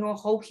came to know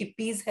how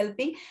HIPPY is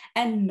helping.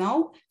 And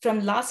now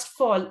from last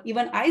fall,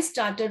 even I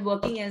started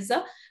working as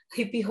a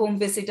HIPPY home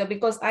visitor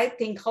because I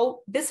think how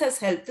this has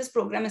helped, this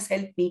program has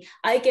helped me.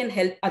 I can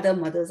help other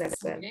mothers as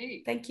well.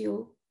 Great. Thank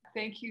you.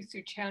 Thank you,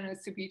 Suchana,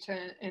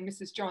 Subita, and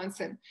Mrs.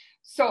 Johnston.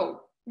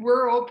 So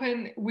we're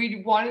open.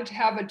 We wanted to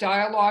have a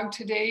dialogue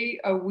today.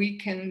 We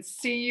can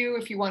see you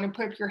if you want to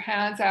put up your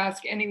hands,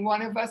 ask any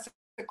one of us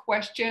a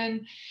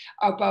question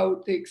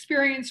about the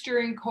experience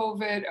during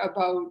COVID,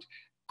 about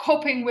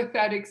coping with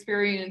that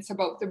experience,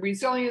 about the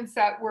resilience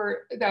that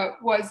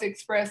was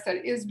expressed,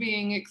 that is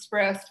being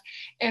expressed,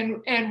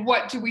 and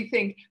what do we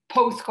think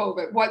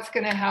post-COVID? What's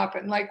going to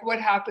happen? Like what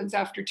happens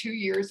after 2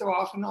 years of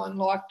off and on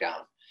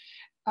lockdown?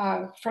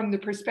 From the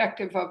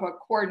perspective of a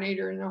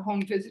coordinator and a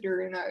home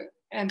visitor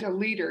and a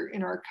leader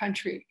in our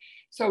country.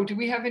 So do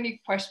we have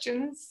any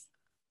questions?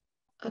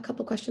 A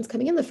couple questions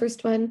coming in. The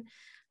first one,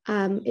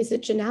 is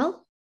it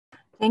Janelle?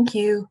 Thank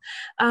you.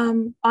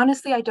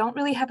 Honestly, I don't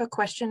really have a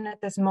question at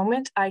this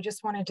moment. I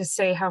just wanted to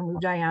say how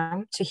moved I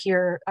am to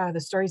hear the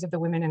stories of the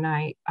women.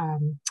 And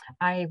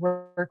I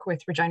work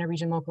with Regina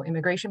Region Local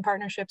Immigration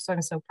Partnership, so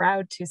I'm so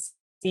proud to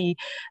see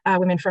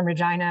women from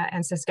Regina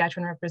and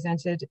Saskatchewan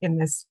represented in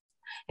this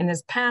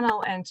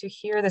panel and to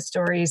hear the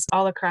stories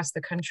all across the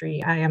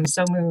country. I am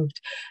so moved.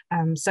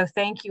 So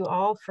thank you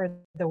all for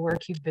the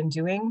work you've been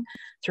doing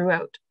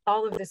throughout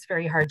all of this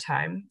very hard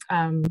time.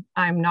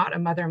 I'm not a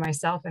mother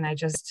myself, and I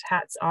just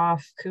hats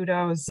off,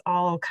 kudos,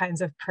 all kinds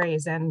of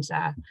praise and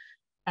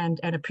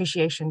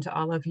appreciation to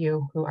all of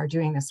you who are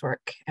doing this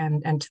work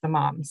and to the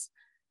moms.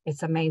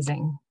 It's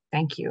amazing.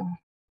 Thank you.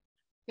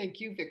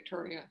 Thank you,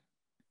 Victoria.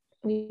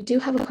 We do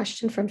have a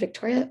question from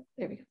Victoria.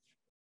 There we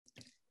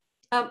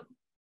go.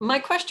 My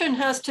question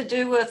has to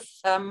do with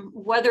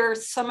whether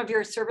some of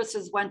your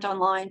services went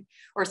online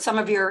or some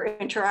of your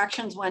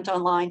interactions went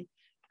online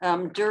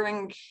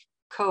during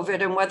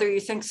COVID, and whether you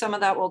think some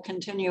of that will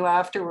continue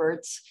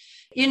afterwards.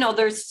 You know,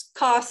 there's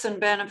costs and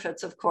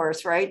benefits, of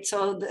course, right?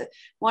 So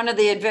one of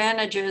the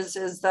advantages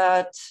is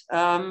that,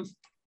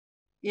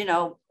 you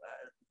know,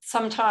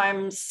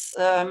 sometimes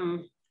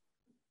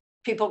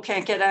people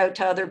can't get out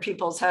to other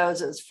people's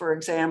houses, for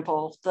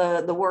example,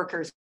 the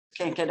workers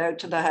can't get out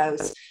to the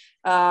house.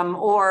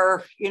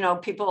 Or, you know,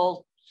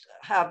 people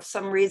have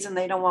some reason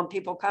they don't want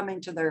people coming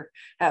to their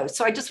house.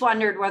 So I just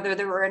wondered whether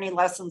there were any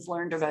lessons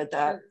learned about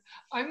that. Sure.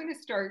 I'm going to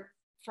start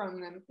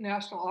from the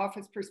national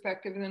office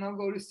perspective, and then I'll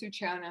go to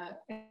Suchana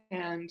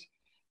and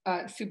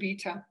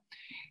Subita.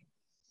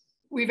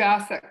 We've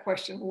asked that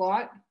question a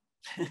lot.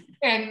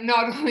 And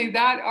not only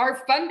that,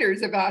 our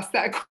funders have asked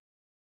that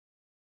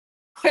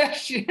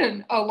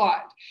question a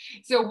lot.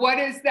 So what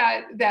is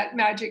that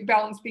magic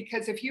balance?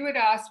 Because if you had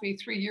asked me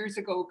 3 years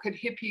ago, could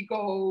HIPPY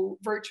go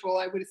virtual,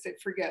 I would have said,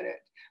 forget it.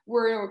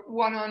 We're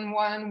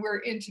one-on-one,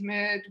 we're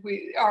intimate,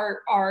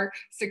 our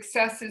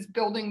success is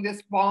building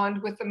this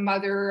bond with the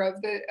mother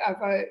of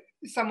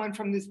someone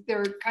from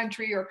their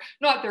country, or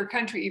not their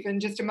country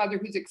even, just a mother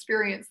who's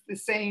experienced the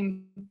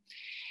same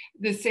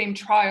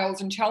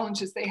trials and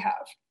challenges they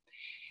have.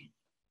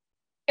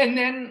 And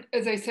then,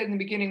 as I said in the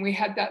beginning, we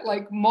had that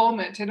like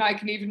moment, and I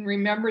can even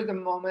remember the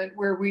moment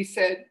where we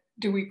said,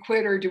 do we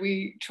quit or do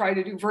we try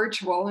to do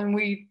virtual? And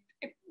we,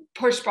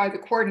 pushed by the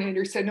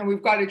coordinator, said, no,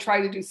 we've got to try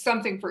to do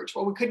something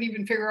virtual. We couldn't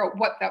even figure out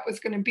what that was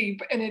going to be.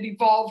 And it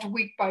evolved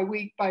week by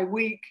week by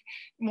week.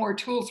 More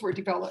tools were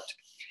developed.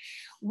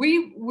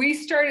 We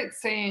started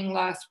saying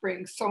last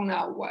spring, so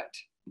now what?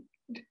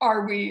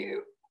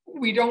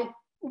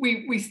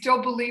 We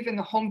still believe in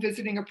the home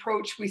visiting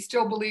approach. We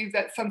still believe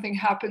that something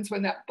happens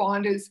when that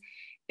bond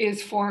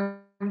is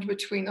formed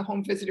between the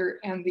home visitor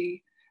and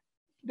the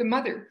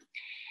mother.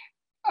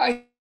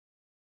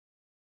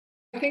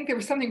 I think there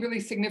was something really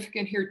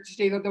significant here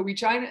today, though. The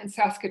Regina and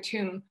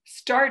Saskatoon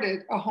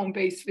started a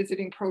home-based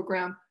visiting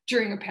program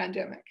during a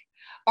pandemic.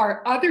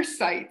 Our other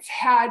sites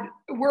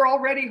were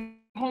already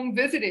home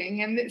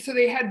visiting, and so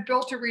they had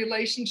built a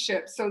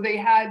relationship. So they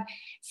had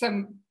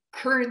some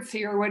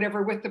currency or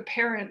whatever with the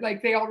parent,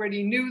 like they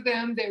already knew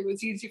them. It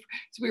was easy.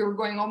 So we were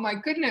going, oh my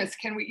goodness,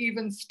 can we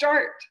even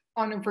start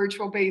on a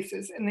virtual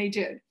basis? And they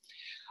did.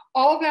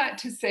 All that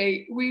to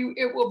say,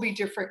 it will be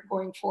different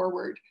going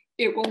forward.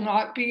 It will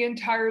not be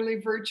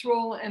entirely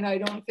virtual, and I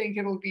don't think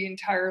it'll be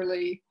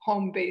entirely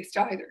home-based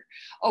either.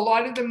 A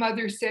lot of the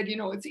mothers said, you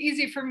know, it's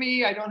easy for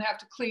me. I don't have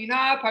to clean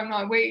up. I'm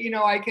not waiting, you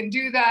know, I can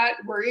do that.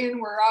 We're in,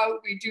 we're out,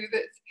 we do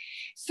this.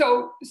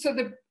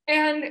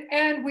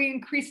 And we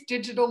increased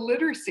digital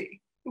literacy.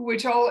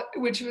 which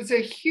was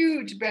a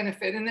huge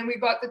benefit. And then we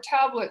got the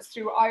tablets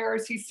through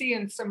IRCC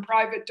and some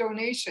private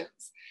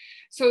donations.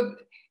 So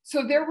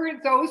there were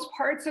those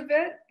parts of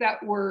it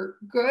that were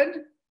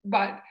good,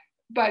 but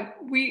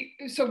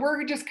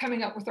we're just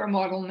coming up with our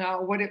model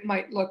now, what it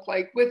might look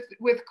like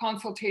with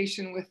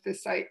consultation with the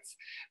sites.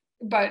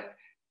 But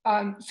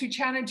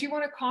Suchana, do you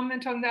want to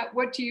comment on that?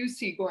 What do you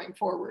see going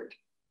forward?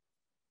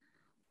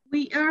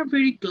 We are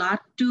very glad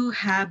to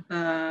have,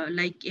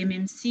 like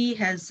MMC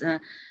has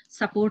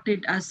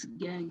supported us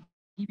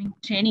giving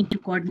training to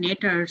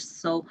coordinators.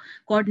 So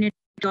coordinator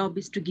job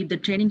is to give the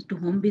training to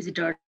home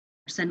visitors,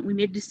 and we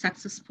made this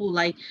successful,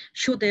 like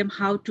show them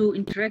how to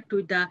interact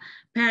with the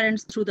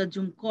parents through the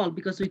Zoom call,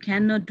 because we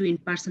cannot do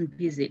in-person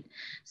visit.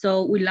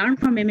 So we learned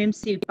from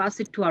MMC,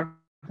 pass it to our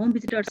home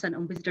visitors, and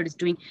home visitor is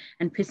doing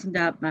and facing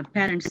the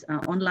parents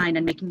online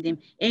and making them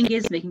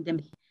engaged, making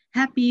them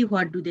happy,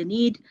 what do they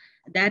need.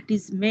 That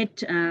is made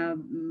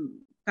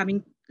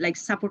coming, like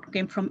support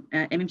came from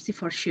MMC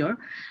for sure.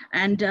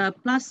 And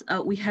plus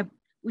we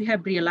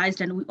have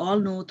realized, and we all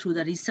know through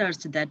the research,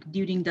 that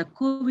during the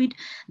COVID,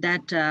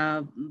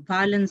 that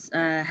violence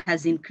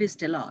has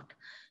increased a lot.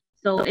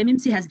 So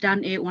MMC has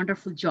done a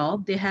wonderful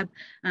job. They have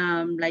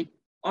like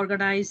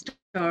organized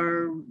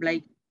or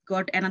like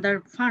got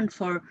another fund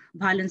for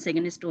violence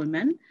against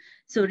women.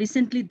 So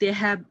recently they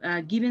have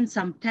given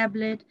some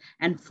tablet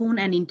and phone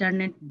and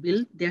internet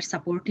bill they're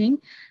supporting.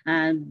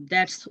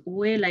 That's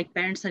way like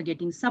parents are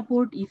getting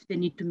support if they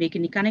need to make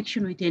any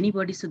connection with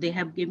anybody. So they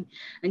have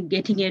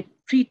getting a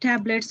free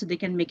tablet so they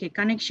can make a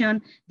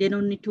connection. They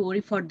don't need to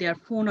worry for their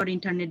phone or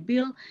internet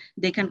bill.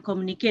 They can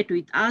communicate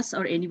with us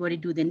or anybody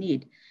do they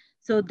need.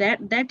 So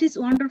that is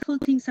wonderful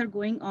things are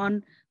going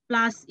on.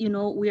 Plus, you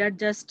know, we are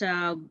just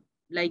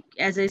like,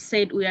 as I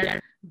said, we are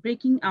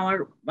breaking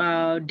our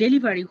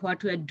delivery,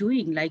 what we are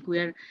doing, like we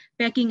are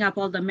packing up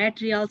all the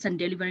materials and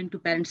delivering to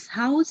parents'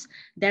 house.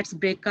 That's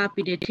break up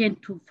in a 10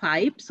 to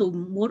 5. So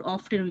more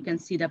often we can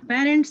see the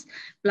parents.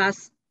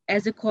 Plus,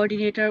 as a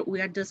coordinator, we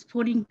are just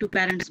phoning to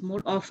parents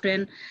more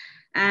often.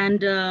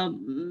 And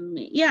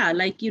yeah,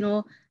 like, you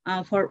know,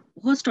 for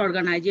host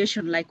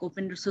organization like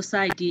Open Door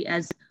Society,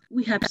 as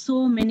we have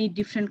so many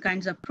different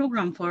kinds of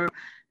program for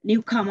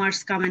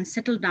newcomers come and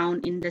settle down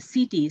in the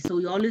city. So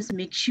we always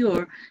make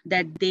sure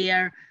that they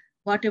are,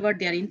 whatever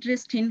they are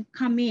interested in,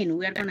 come in,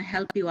 we are going to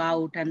help you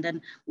out. And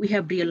then we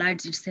have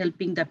realized it's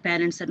helping the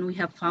parents, and we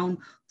have found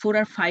 4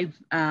 or 5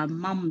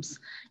 moms,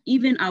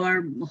 even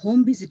our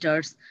home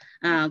visitors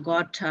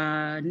got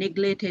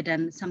neglected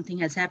and something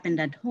has happened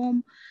at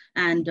home.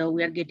 And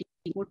we are getting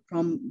support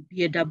from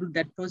BAW,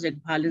 that project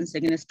Violence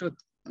Against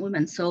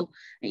Women. So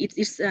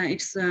it's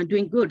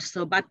doing good.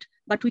 So,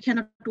 but we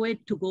cannot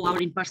wait to go our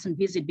in-person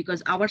visit,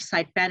 because our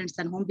site parents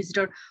and home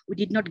visitor, we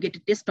did not get a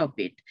test of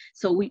it.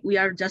 So we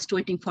are just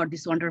waiting for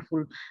this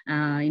wonderful,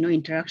 you know,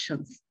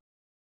 interactions.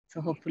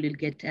 So hopefully it'll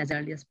get as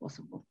early as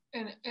possible.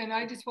 And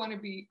I just want to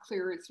be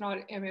clear, it's not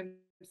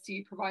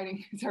MMC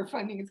providing, our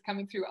funding is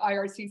coming through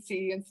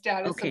IRCC and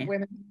Status of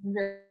Women.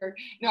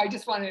 No, I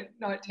just want to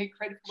not take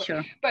credit for it.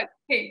 Sure. But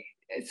hey,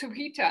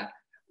 Sohita,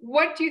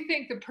 what do you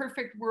think the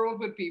perfect world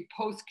would be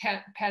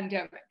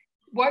post-pandemic?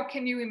 What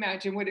can you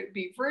imagine? Would it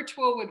be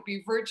virtual? Would it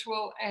be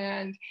virtual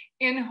and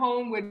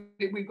in-home? Would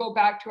we go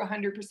back to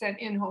 100%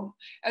 in-home?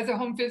 As a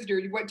home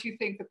visitor, what do you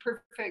think the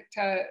perfect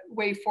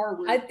way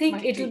forward? I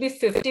think it will be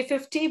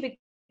 50-50,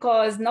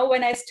 because now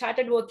when I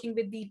started working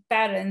with the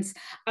parents,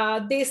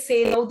 they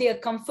say now they are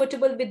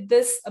comfortable with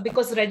this,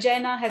 because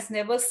Regina has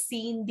never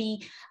seen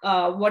the,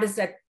 what is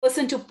that,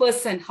 person to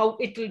person, how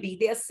it will be.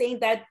 They are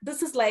saying that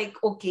this is like,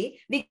 okay,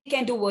 we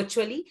can do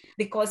virtually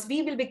because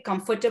we will be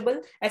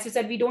comfortable. As you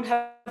said, we don't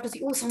have to see,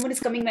 oh, someone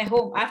is coming my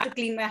home, I have to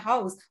clean my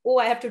house, oh,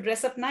 I have to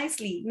dress up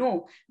nicely.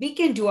 No, we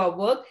can do our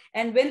work.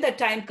 And when the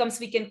time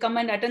comes, we can come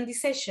and attend the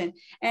session.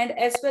 And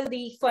as well,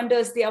 the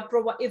funders, they are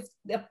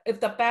if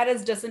the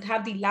parents doesn't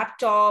have the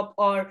laptop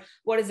or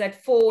what is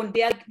that, phone,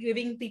 they are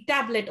giving the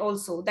tablet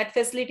also. That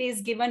facility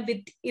is given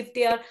with, if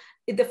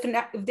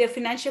their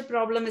financial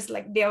problem is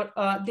like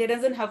they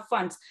doesn't have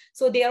funds,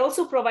 so they are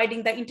also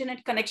providing the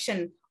internet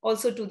connection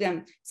also to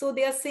them. So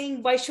they are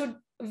saying, why should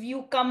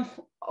you come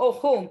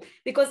home?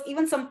 Because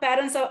even some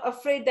parents are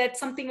afraid that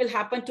something will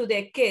happen to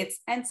their kids,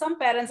 and some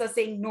parents are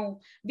saying,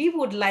 no, we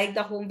would like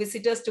the home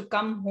visitors to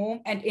come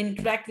home and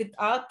interact with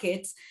our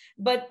kids.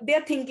 But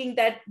they're thinking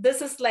that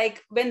this is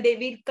like when they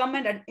will come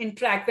and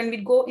interact, when we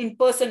go in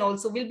person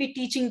also, we'll be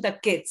teaching the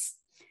kids.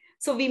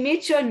 So we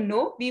made sure,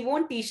 no, we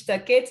won't teach the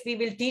kids. We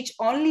will teach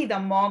only the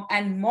mom,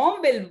 and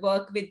mom will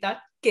work with the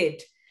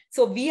kid.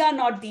 So we are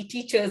not the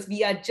teachers.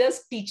 We are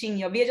just teaching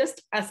you. We are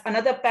just, as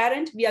another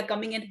parent, we are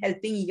coming and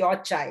helping your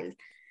child.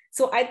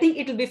 So I think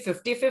it will be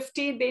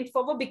 50-50 going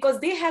forward,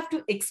 because they have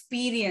to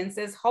experience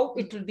as how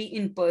it will be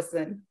in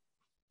person.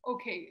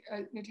 Okay,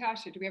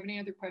 Natasha, do we have any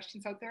other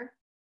questions out there?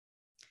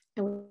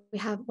 And we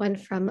have one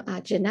from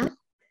Janelle.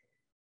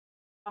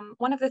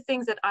 one of the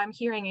things that I'm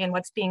hearing in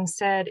what's being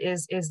said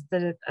is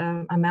the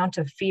amount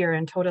of fear,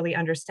 and totally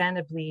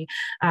understandably,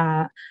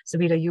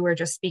 Savita, you were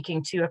just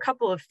speaking to a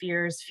couple of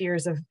fears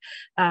of,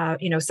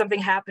 something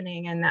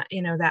happening, and that,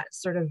 that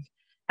sort of,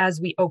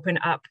 as we open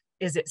up,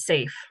 is it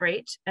safe,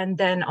 right? And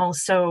then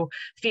also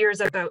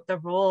fears about the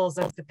roles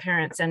of the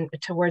parents and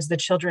towards the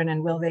children,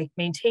 and will they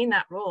maintain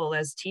that role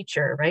as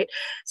teacher, right?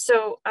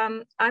 So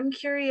I'm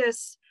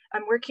curious,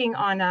 I'm working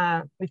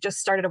on, we've just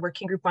started a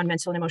working group on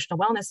mental and emotional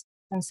wellness.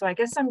 And so I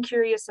guess I'm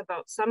curious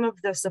about some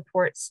of the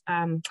supports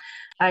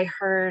I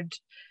heard,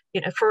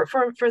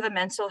 for the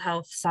mental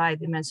health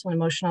side, the mental and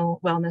emotional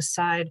wellness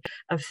side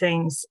of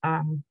things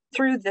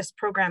through this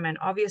program. And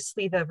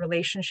obviously the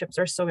relationships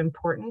are so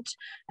important.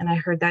 And I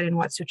heard that in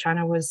what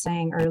Suchana was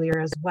saying earlier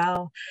as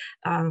well.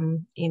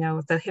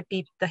 The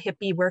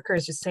HIPPY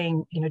workers just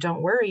saying,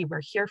 don't worry,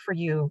 we're here for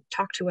you.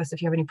 Talk to us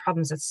if you have any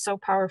problems. It's so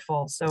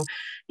powerful. So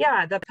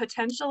yeah, the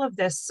potential of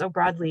this so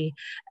broadly.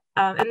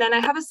 And then I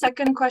have a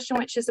second question,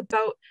 which is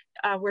about,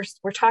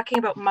 we're talking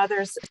about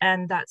mothers,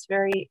 and that's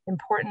very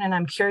important. And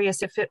I'm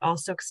curious if it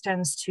also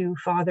extends to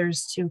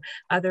fathers, to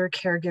other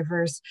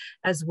caregivers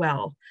as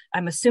well.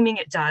 I'm assuming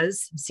it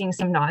does, I'm seeing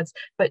some nods,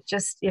 but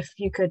just if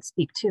you could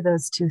speak to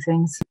those two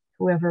things,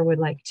 whoever would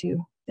like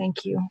to.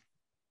 Thank you.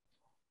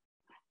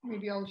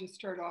 Maybe I'll just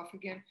start off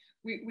again.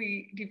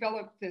 We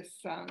developed this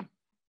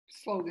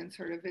slogan,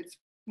 sort of, it's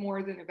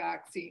more than a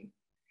vaccine.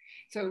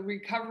 So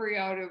recovery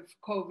out of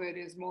COVID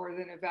is more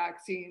than a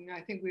vaccine.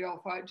 I think we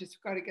all thought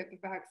just got to get the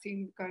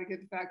vaccine,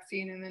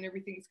 and then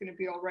everything's going to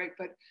be all right,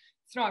 but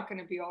it's not going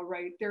to be all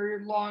right. There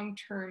are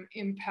long-term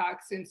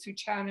impacts, and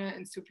Suchana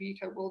and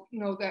Supita will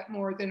know that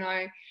more than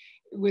I,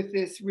 with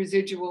this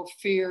residual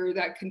fear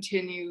that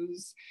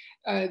continues,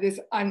 this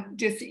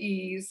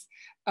dis-ease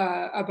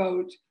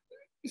about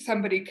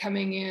somebody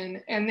coming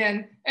in, and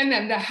then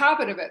the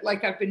habit of it,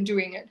 like I've been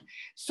doing it.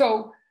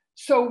 So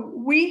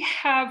we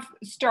have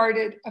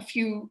started a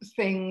few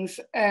things.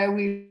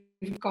 We've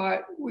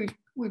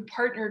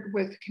partnered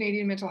with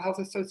Canadian Mental Health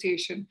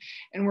Association,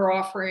 and we're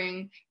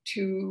offering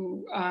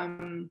to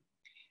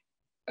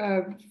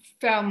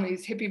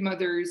families, HIPPY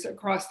mothers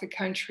across the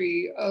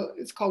country.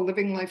 It's called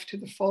Living Life to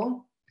the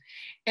Full.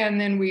 And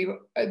then the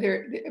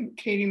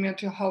Canadian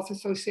Mental Health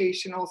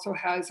Association also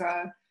has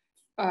a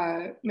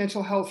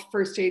mental health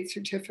first aid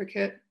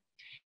certificate.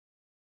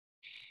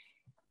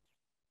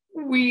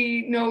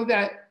 We know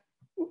that.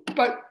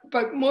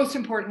 But most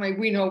importantly,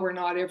 we know we're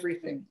not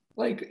everything.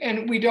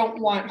 And we don't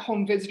want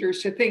home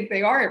visitors to think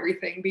they are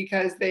everything,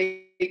 because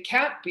they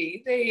can't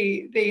be.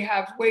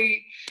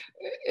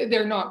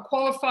 They're not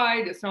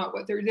qualified. It's not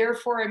what they're there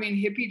for. I mean,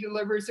 HIPPY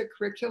delivers a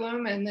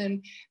curriculum, and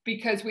then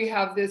because we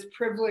have this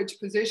privileged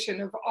position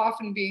of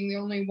often being the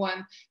only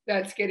one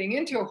that's getting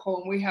into a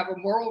home, we have a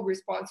moral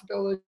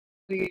responsibility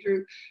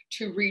to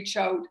reach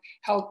out,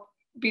 help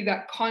be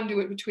that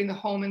conduit between the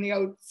home and the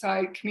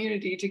outside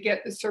community to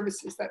get the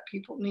services that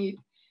people need.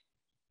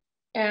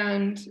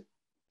 And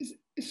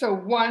so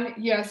one,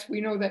 yes, we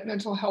know that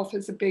mental health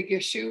is a big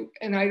issue,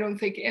 and I don't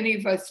think any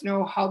of us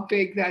know how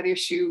big that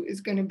issue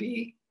is going to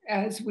be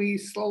as we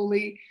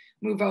slowly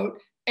move out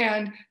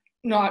and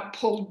not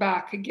pulled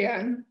back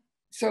again.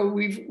 So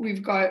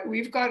we've got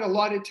a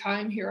lot of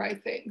time here. I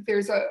think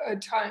there's a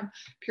time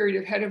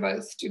period ahead of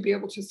us to be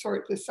able to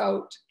sort this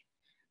out.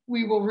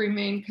 We will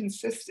remain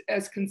consistent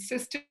as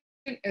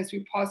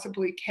we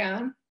possibly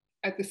can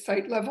at the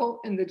site level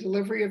in the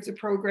delivery of the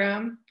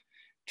program,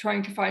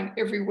 trying to find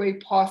every way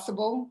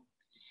possible.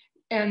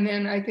 And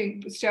then I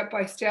think step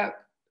by step,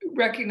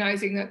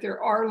 recognizing that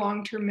there are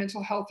long-term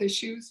mental health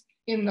issues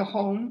in the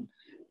home.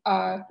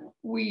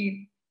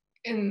 We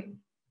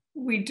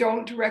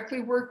don't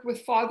directly work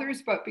with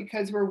fathers, but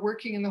because we're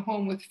working in the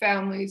home with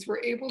families,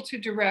 we're able to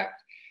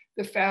direct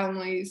the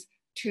families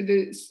to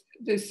the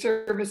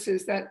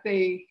services that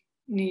they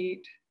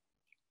need.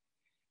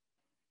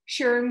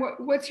 Sharon,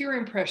 what's your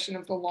impression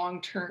of the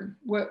long term?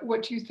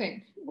 What do you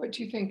think? What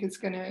do you think is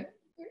what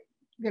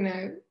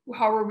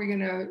are we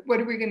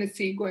gonna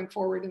see going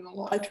forward in the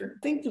long term? I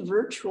think the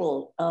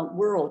virtual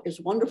world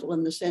is wonderful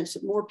in the sense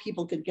that more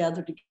people could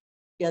gather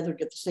together,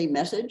 get the same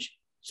message.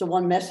 So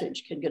one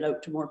message can get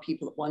out to more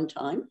people at one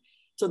time.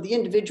 So the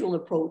individual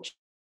approach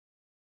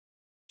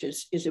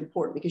is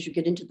important, because you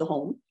get into the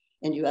home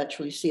and you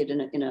actually see it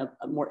in a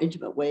more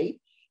intimate way.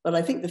 But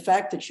I think the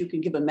fact that you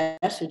can give a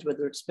message,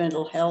 whether it's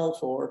mental health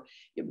or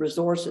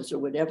resources or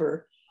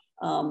whatever,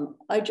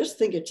 I just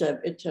think it's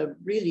a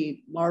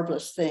really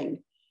marvelous thing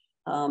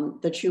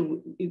that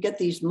you get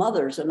these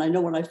mothers. And I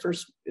know when I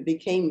first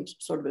became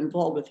sort of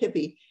involved with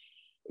HIPPY,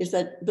 is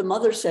that the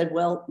mother said,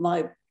 well,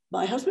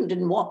 my husband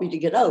didn't want me to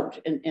get out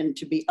and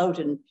to be out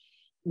and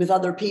with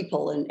other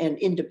people and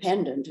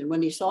independent. And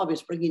when he saw I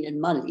was bringing in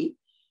money,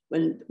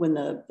 when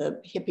the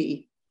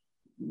HIPPY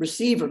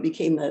receiver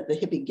became the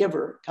HIPPY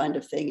giver kind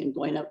of thing, and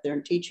going out there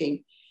and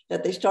teaching,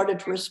 that they started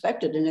to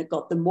respect it, and it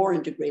got them more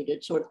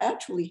integrated. So it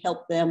actually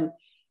helped them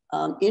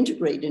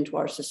integrate into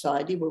our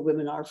society, where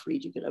women are free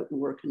to get out and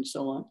work and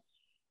so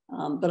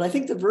on. But I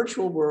think the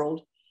virtual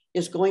world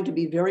is going to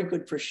be very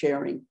good for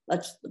sharing.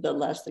 That's the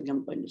last thing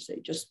I'm going to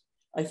say. Just,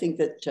 I think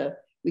that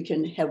we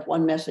can have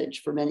one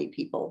message for many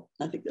people.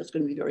 I think that's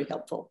going to be very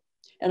helpful.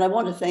 And I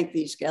want to thank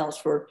these gals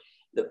for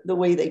the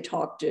way they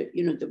talked,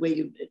 the way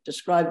you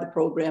described the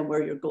program,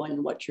 where you're going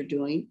and what you're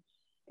doing.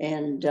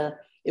 And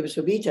it was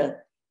Jovita,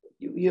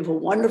 you have a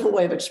wonderful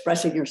way of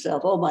expressing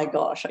yourself. Oh my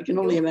gosh, I can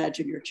only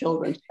imagine your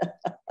children.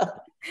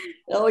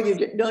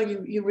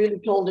 You really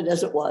told it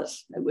as it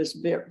was. It was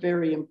very,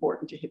 very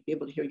important to be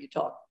able to hear you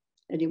talk.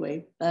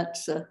 Anyway,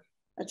 that's it.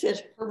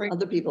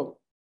 Other people.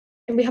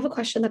 And we have a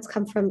question that's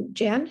come from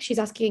Jan. She's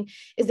asking,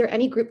 is there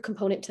any group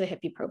component to the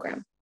HIPPY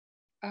program?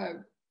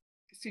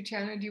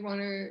 Suchana, do you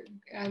want to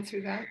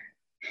answer that?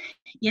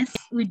 Yes,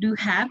 we do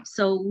have.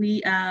 So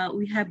we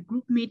have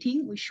group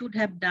meeting. We should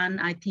have done,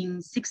 I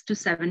think, 6 to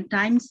 7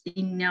 times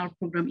in our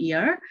program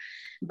year,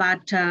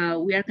 but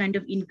we are kind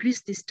of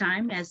increased this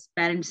time as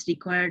parents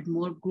required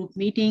more group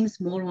meetings,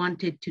 more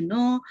wanted to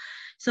know.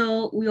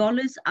 So we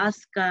always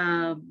ask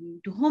to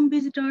home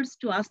visitors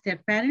to ask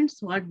their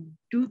parents what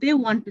do they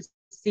want to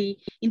see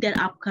in their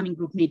upcoming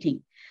group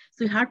meeting.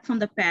 So we heard from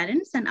the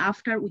parents, and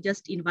after we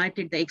just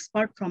invited the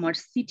expert from our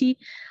city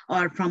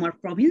or from our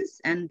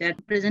province, and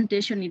that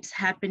presentation is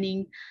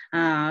happening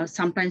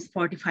sometimes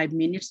 45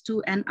 minutes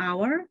to an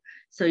hour.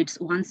 So it's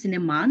once in a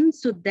month.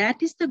 So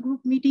that is the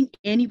group meeting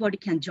anybody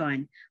can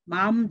join.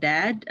 Mom,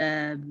 dad,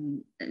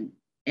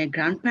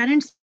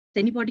 grandparents,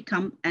 anybody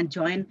come and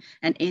join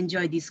and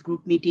enjoy this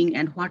group meeting,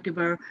 and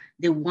whatever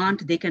they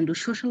want, they can do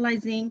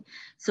socializing.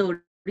 So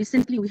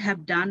recently, we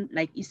have done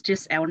like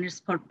stress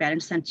awareness for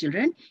parents and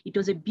children. It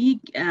was a big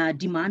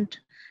demand,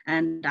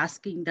 and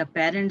asking the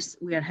parents,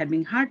 we are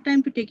having hard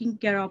time to taking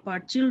care of our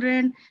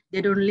children.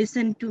 They don't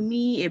listen to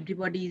me.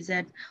 Everybody is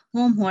at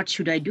home. What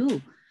should I do?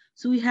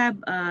 So we have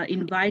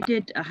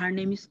invited, her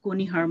name is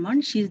Connie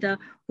Herman. She's the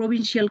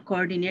provincial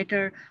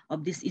coordinator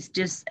of this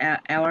stress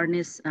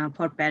awareness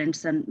for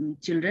parents and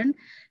children.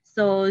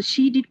 So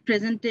she did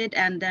present it,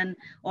 and then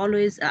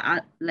always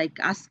like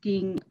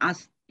asking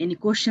us any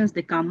questions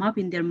that come up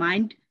in their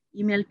mind,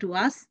 email to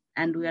us,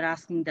 and we are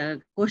asking the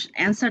question,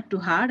 answer to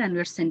her, and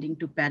we're sending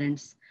to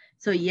parents.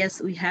 So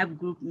yes, we have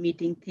group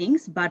meeting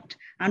things, but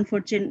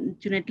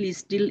unfortunately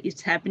still it's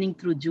happening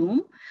through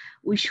Zoom.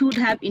 We should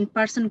have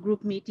in-person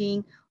group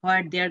meeting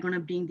where they're gonna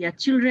bring their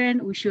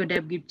children. We should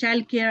have give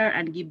childcare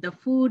and give the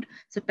food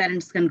so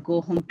parents can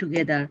go home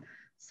together.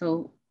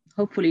 So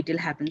hopefully it will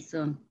happen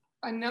soon.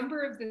 A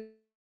number of the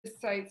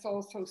sites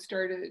also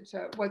started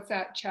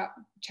WhatsApp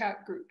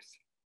chat groups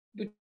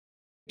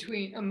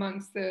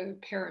amongst the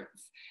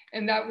parents,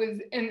 and that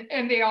was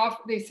and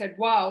they said,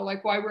 wow,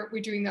 like why weren't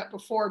we doing that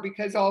before?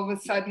 Because all of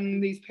a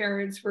sudden these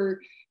parents were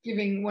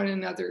giving one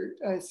another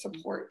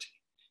support.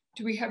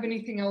 Do we have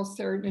anything else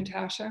there,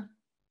 Natasha?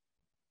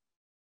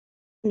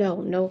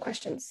 No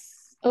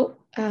questions. Oh,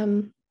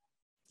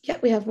 yeah,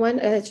 we have one.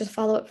 Just a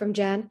follow-up from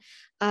Jan.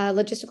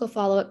 Logistical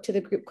follow-up to the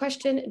group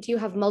question. Do you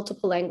have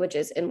multiple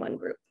languages in one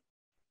group?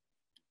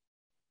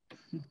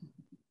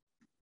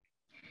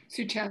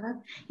 Suchana?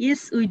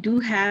 Yes, we do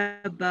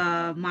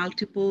have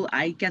multiple,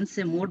 I can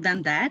say more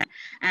than that.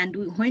 And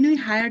when we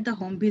hire the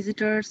home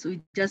visitors,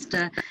 we just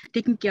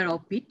taking care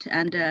of it.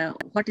 And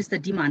what is the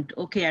demand?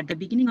 Okay, at the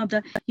beginning of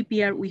the HIPPY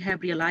year, we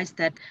have realized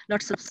that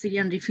lots of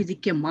Syrian refugees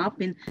came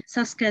up in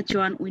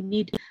Saskatchewan. We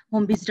need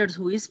home visitors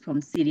who is from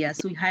Syria.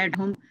 So we hired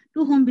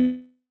two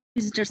home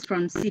visitors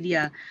from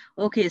Syria.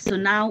 Okay, so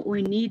now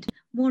we need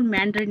more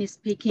Mandarin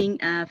speaking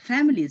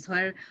families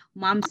where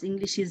mom's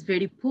English is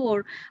very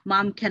poor.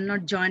 Mom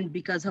cannot join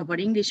because of her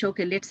English.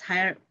 Okay, let's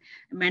hire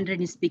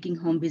Mandarin speaking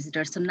home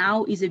visitors. So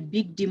now is a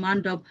big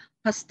demand of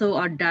Pashto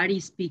or Dari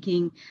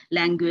speaking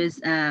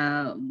language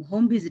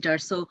home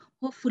visitors. So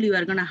hopefully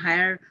we're gonna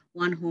hire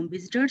one home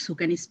visitors who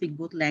can speak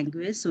both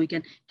languages so we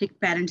can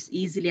take parents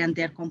easily and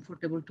they're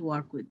comfortable to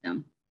work with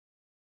them.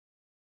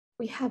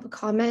 We have a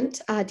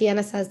comment.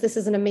 Deanna says, this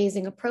is an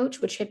amazing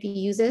approach which HIPPY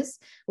uses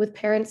with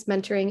parents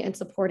mentoring and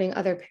supporting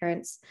other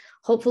parents.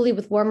 Hopefully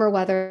with warmer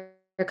weather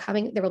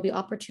coming, there will be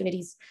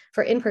opportunities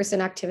for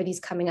in-person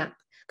activities coming up.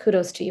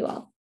 Kudos to you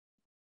all.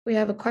 We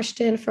have a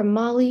question from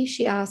Molly.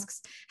 She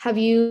asks, have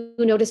you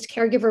noticed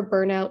caregiver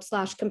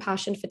burnout /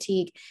 compassion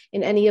fatigue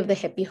in any of the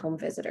HIPPY home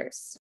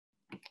visitors?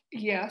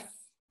 Yes.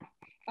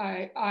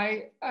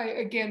 I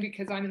again,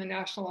 because I'm in the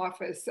national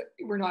office,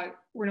 we're not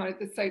at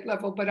the site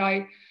level, but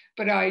I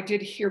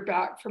did hear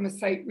back from a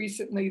site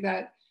recently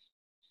that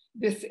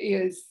this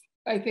is,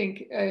 I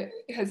think,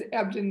 has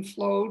ebbed and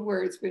flowed,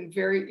 where it's been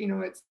very,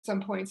 at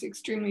some points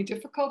extremely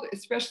difficult,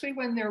 especially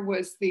when there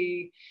was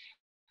the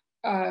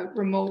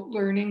remote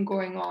learning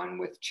going on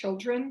with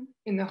children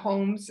in the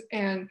homes,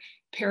 and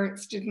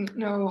parents didn't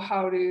know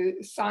how to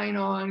sign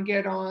on,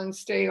 get on,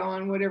 stay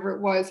on, whatever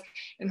it was,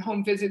 and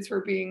home visitors were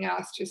being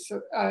asked to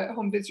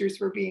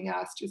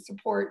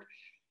support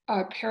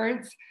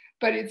parents.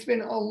 But it's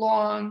been a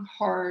long,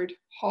 hard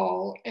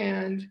haul,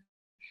 and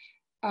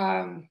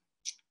I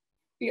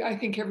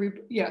think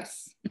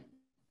yes,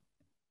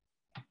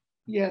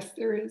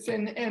 there is,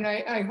 and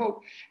I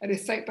hope at a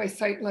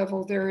site-by-site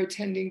level they're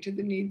attending to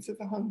the needs of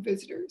the home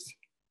visitors.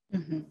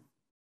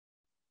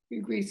 You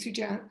agree,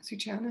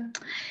 Suchana?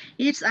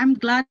 Yes, I'm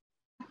glad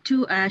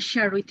to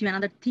share with you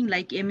another thing.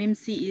 Like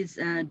MMC is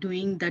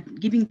giving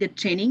the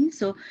training.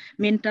 So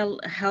mental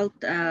health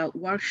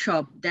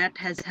workshop that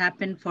has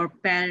happened for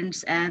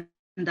parents and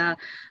the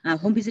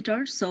home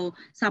visitors. So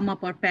some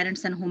of our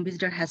parents and home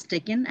visitor has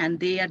taken, and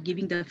they are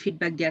giving the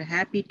feedback. They are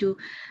happy to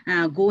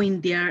go in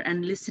there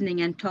and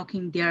listening and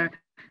talking their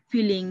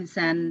feelings,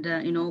 and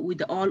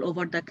with all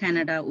over the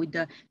Canada, with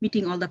the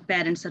meeting all the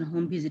parents and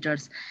home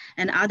visitors.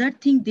 And other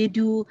thing they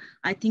do,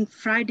 I think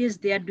Fridays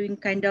they are doing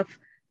kind of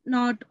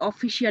not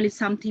officially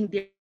something,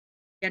 they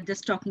are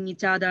just talking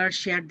each other,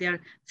 share their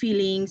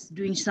feelings,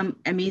 doing some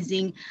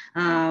amazing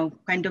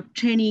kind of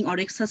training or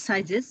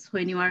exercises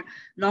when you are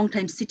long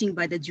time sitting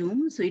by the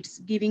Zoom. So it's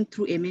giving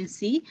through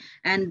MMC,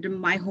 and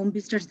my home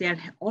visitors, they are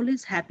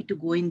always happy to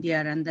go in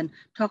there and then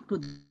talk to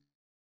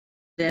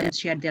them,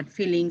 share their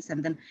feelings,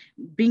 and then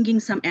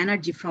bringing some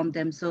energy from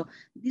them. So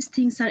these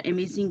things are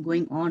amazing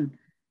going on.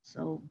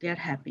 So they're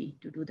happy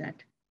to do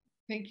that.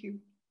 Thank you.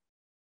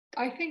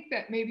 I think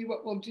that maybe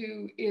what we'll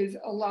do is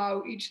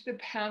allow each of the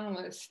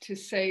panelists to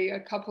say a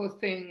couple of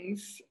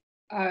things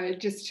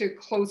just to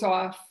close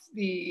off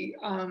the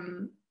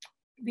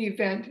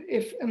event,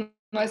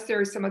 unless there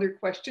are some other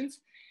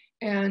questions.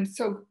 And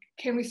so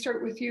can we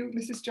start with you,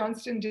 Mrs.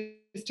 Johnston,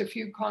 just a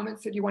few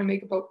comments that you want to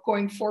make about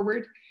going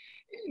forward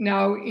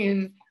now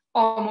in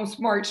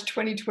almost March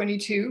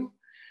 2022?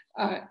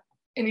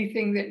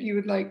 Anything that you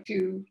would like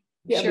to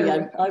share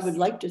with us? I would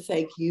like to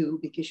thank you,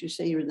 because you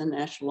say you're in the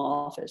national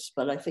office,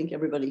 but I think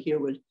everybody here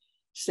would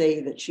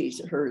say that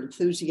her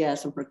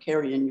enthusiasm, her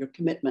caring, and your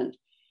commitment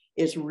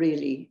is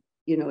really,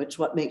 it's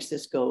what makes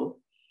this go.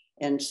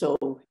 And so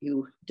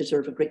you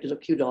deserve a great deal of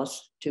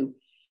kudos to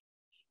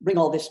bring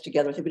all this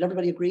together. Would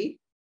everybody agree?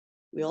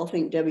 We all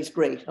think Debbie's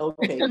great.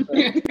 Okay.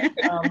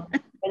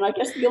 And I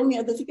guess the only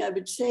other thing I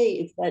would say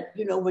is that,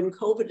 when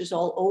COVID is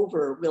all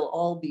over, we'll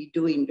all be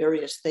doing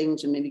various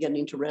things and maybe getting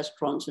into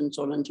restaurants and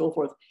so on and so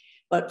forth.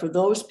 But for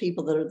those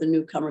people that are the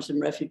newcomers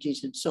and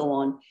refugees and so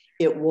on,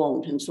 it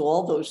won't. And so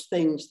all those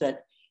things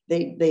that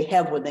they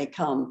have when they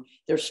come,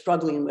 they're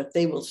struggling with,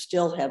 they will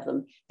still have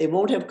them. They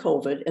won't have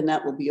COVID, and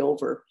that will be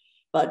over.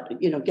 But,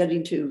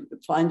 getting to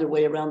find their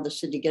way around the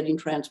city, getting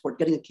transport,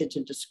 getting the kids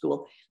into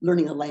school,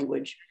 learning a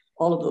language,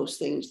 all of those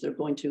things, they're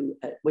going to,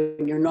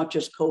 when you're not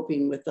just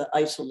coping with the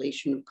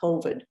isolation of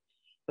COVID,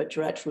 but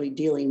you're actually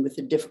dealing with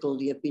the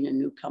difficulty of being a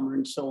newcomer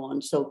and so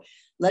on. So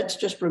let's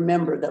just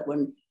remember that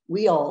when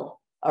we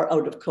all are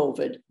out of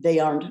COVID, they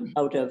aren't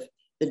out of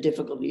the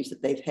difficulties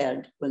that they've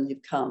had when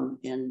they've come.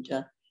 And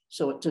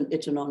so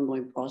it's an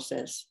ongoing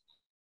process.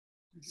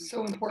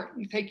 So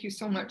important. Thank you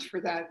so much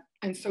for that.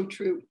 And so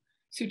true.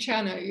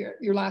 Suchana,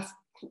 your last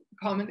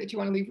comment that you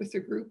want to leave with the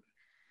group?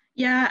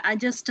 Yeah, I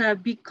just a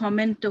big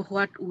comment to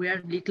what we're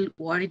a little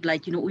worried,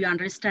 we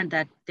understand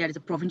that there is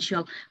a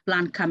provincial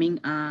plan coming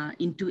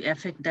into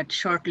effect that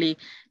shortly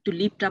to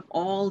lift up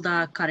all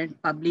the current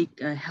public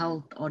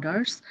health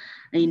orders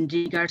in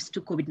regards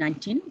to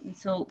COVID-19.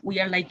 So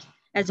we are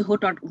as a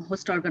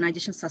host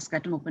organization,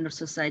 Saskatchewan Open Door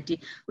Society,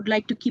 would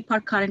like to keep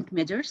our current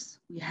measures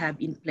we have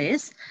in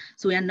place.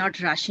 So we are not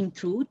rushing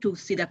through to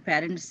see the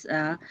parents,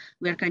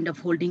 we are kind of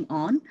holding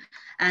on,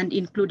 and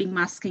including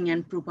masking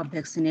and proof of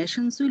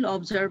vaccinations. We'll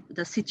observe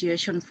the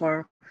situation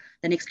for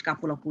the next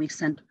couple of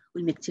weeks and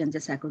we'll make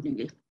changes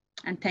accordingly.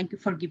 And thank you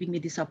for giving me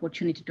this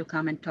opportunity to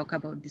come and talk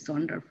about these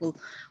wonderful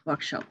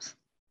workshops.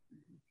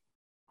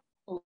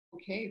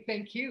 Okay,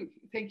 thank you.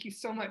 Thank you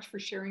so much for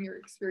sharing your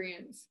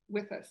experience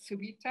with us.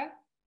 Subita,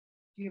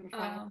 do you have a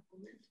final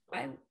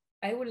comment?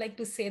 I would like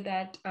to say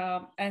that,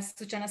 as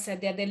Suchana said,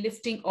 they're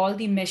lifting all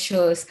the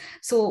measures.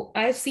 So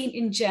I've seen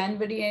in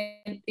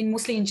January, and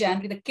mostly in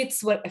January, the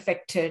kids were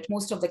affected.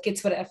 Most of the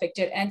kids were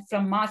affected. And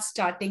from March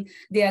starting,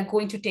 they are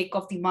going to take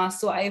off the mask.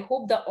 So I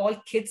hope that all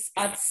kids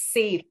are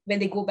safe when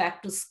they go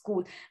back to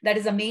school. That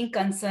is the main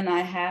concern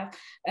I have.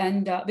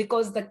 And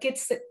because the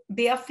kids,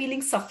 they are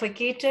feeling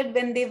suffocated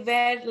when they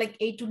wear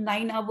 8 to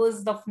 9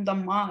 hours of the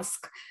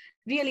mask.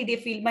 Really, they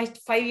feel, my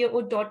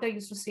 5-year-old daughter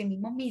used to say to me,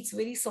 Mommy, it's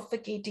very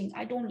suffocating.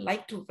 I don't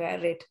like to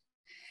wear it.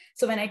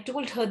 So when I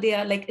told her they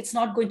are it's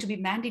not going to be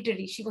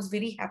mandatory, she was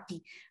very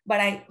happy. But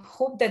I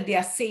hope that they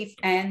are safe.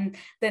 And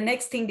the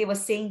next thing they were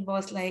saying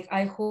was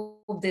I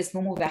hope there's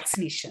no more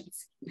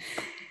vaccinations.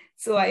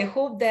 So I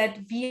hope that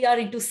we are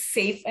into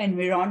safe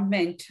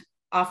environment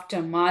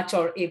after March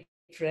or April.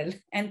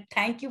 And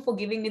thank you for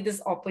giving me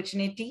this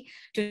opportunity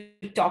to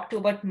talk to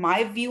about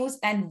my views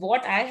and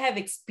what I have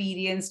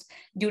experienced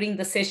during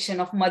the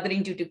session of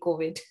mothering due to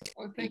COVID.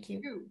 Well, thank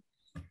you.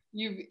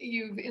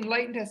 You've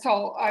enlightened us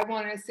all. I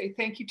want to say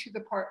thank you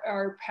to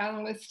our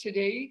panelists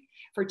today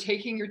for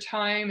taking your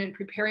time and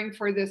preparing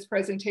for this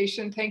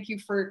presentation. Thank you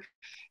for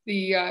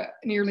the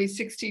nearly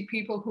 60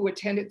 people who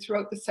attended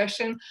throughout the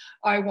session.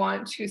 I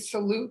want to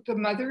salute the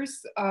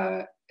mothers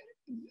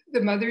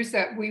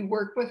that we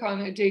work with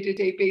on a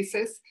day-to-day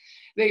basis.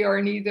 They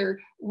are neither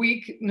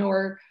weak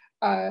nor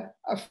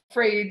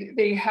afraid.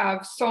 They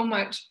have so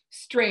much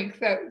strength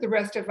that the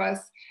rest of us,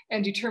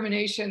 and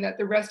determination that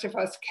the rest of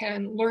us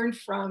can learn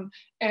from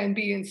and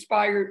be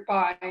inspired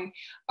by.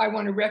 I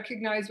want to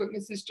recognize what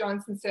Mrs.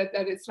 Johnston said,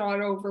 that it's not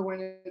over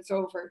when it's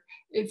over.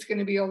 It's going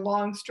to be a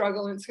long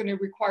struggle, and it's going to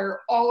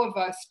require all of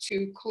us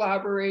to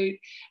collaborate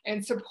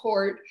and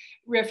support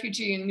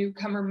refugee and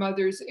newcomer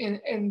mothers in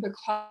the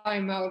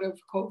climb out of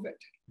COVID.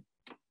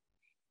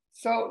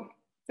 So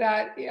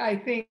that, I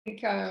think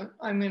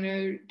I'm going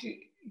to do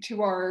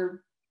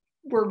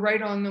we're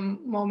right on the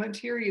moment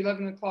here,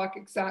 11 o'clock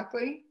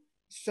exactly.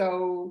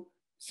 So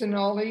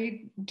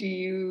Sonali,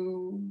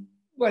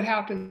 what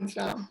happens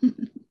now?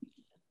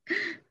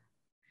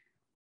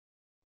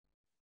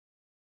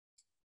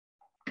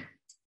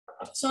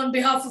 So on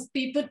behalf of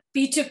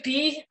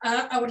P2P,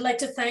 I would like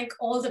to thank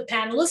all the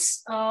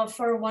panelists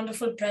for a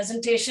wonderful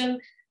presentation.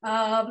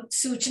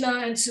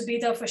 Suchna and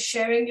Subita for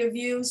sharing your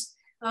views.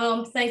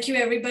 Thank you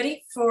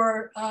everybody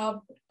for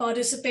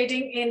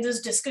participating in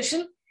this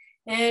discussion,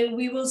 and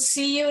we will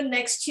see you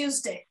next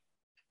Tuesday.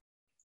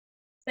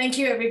 Thank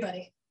you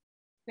everybody.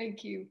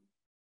 Thank you.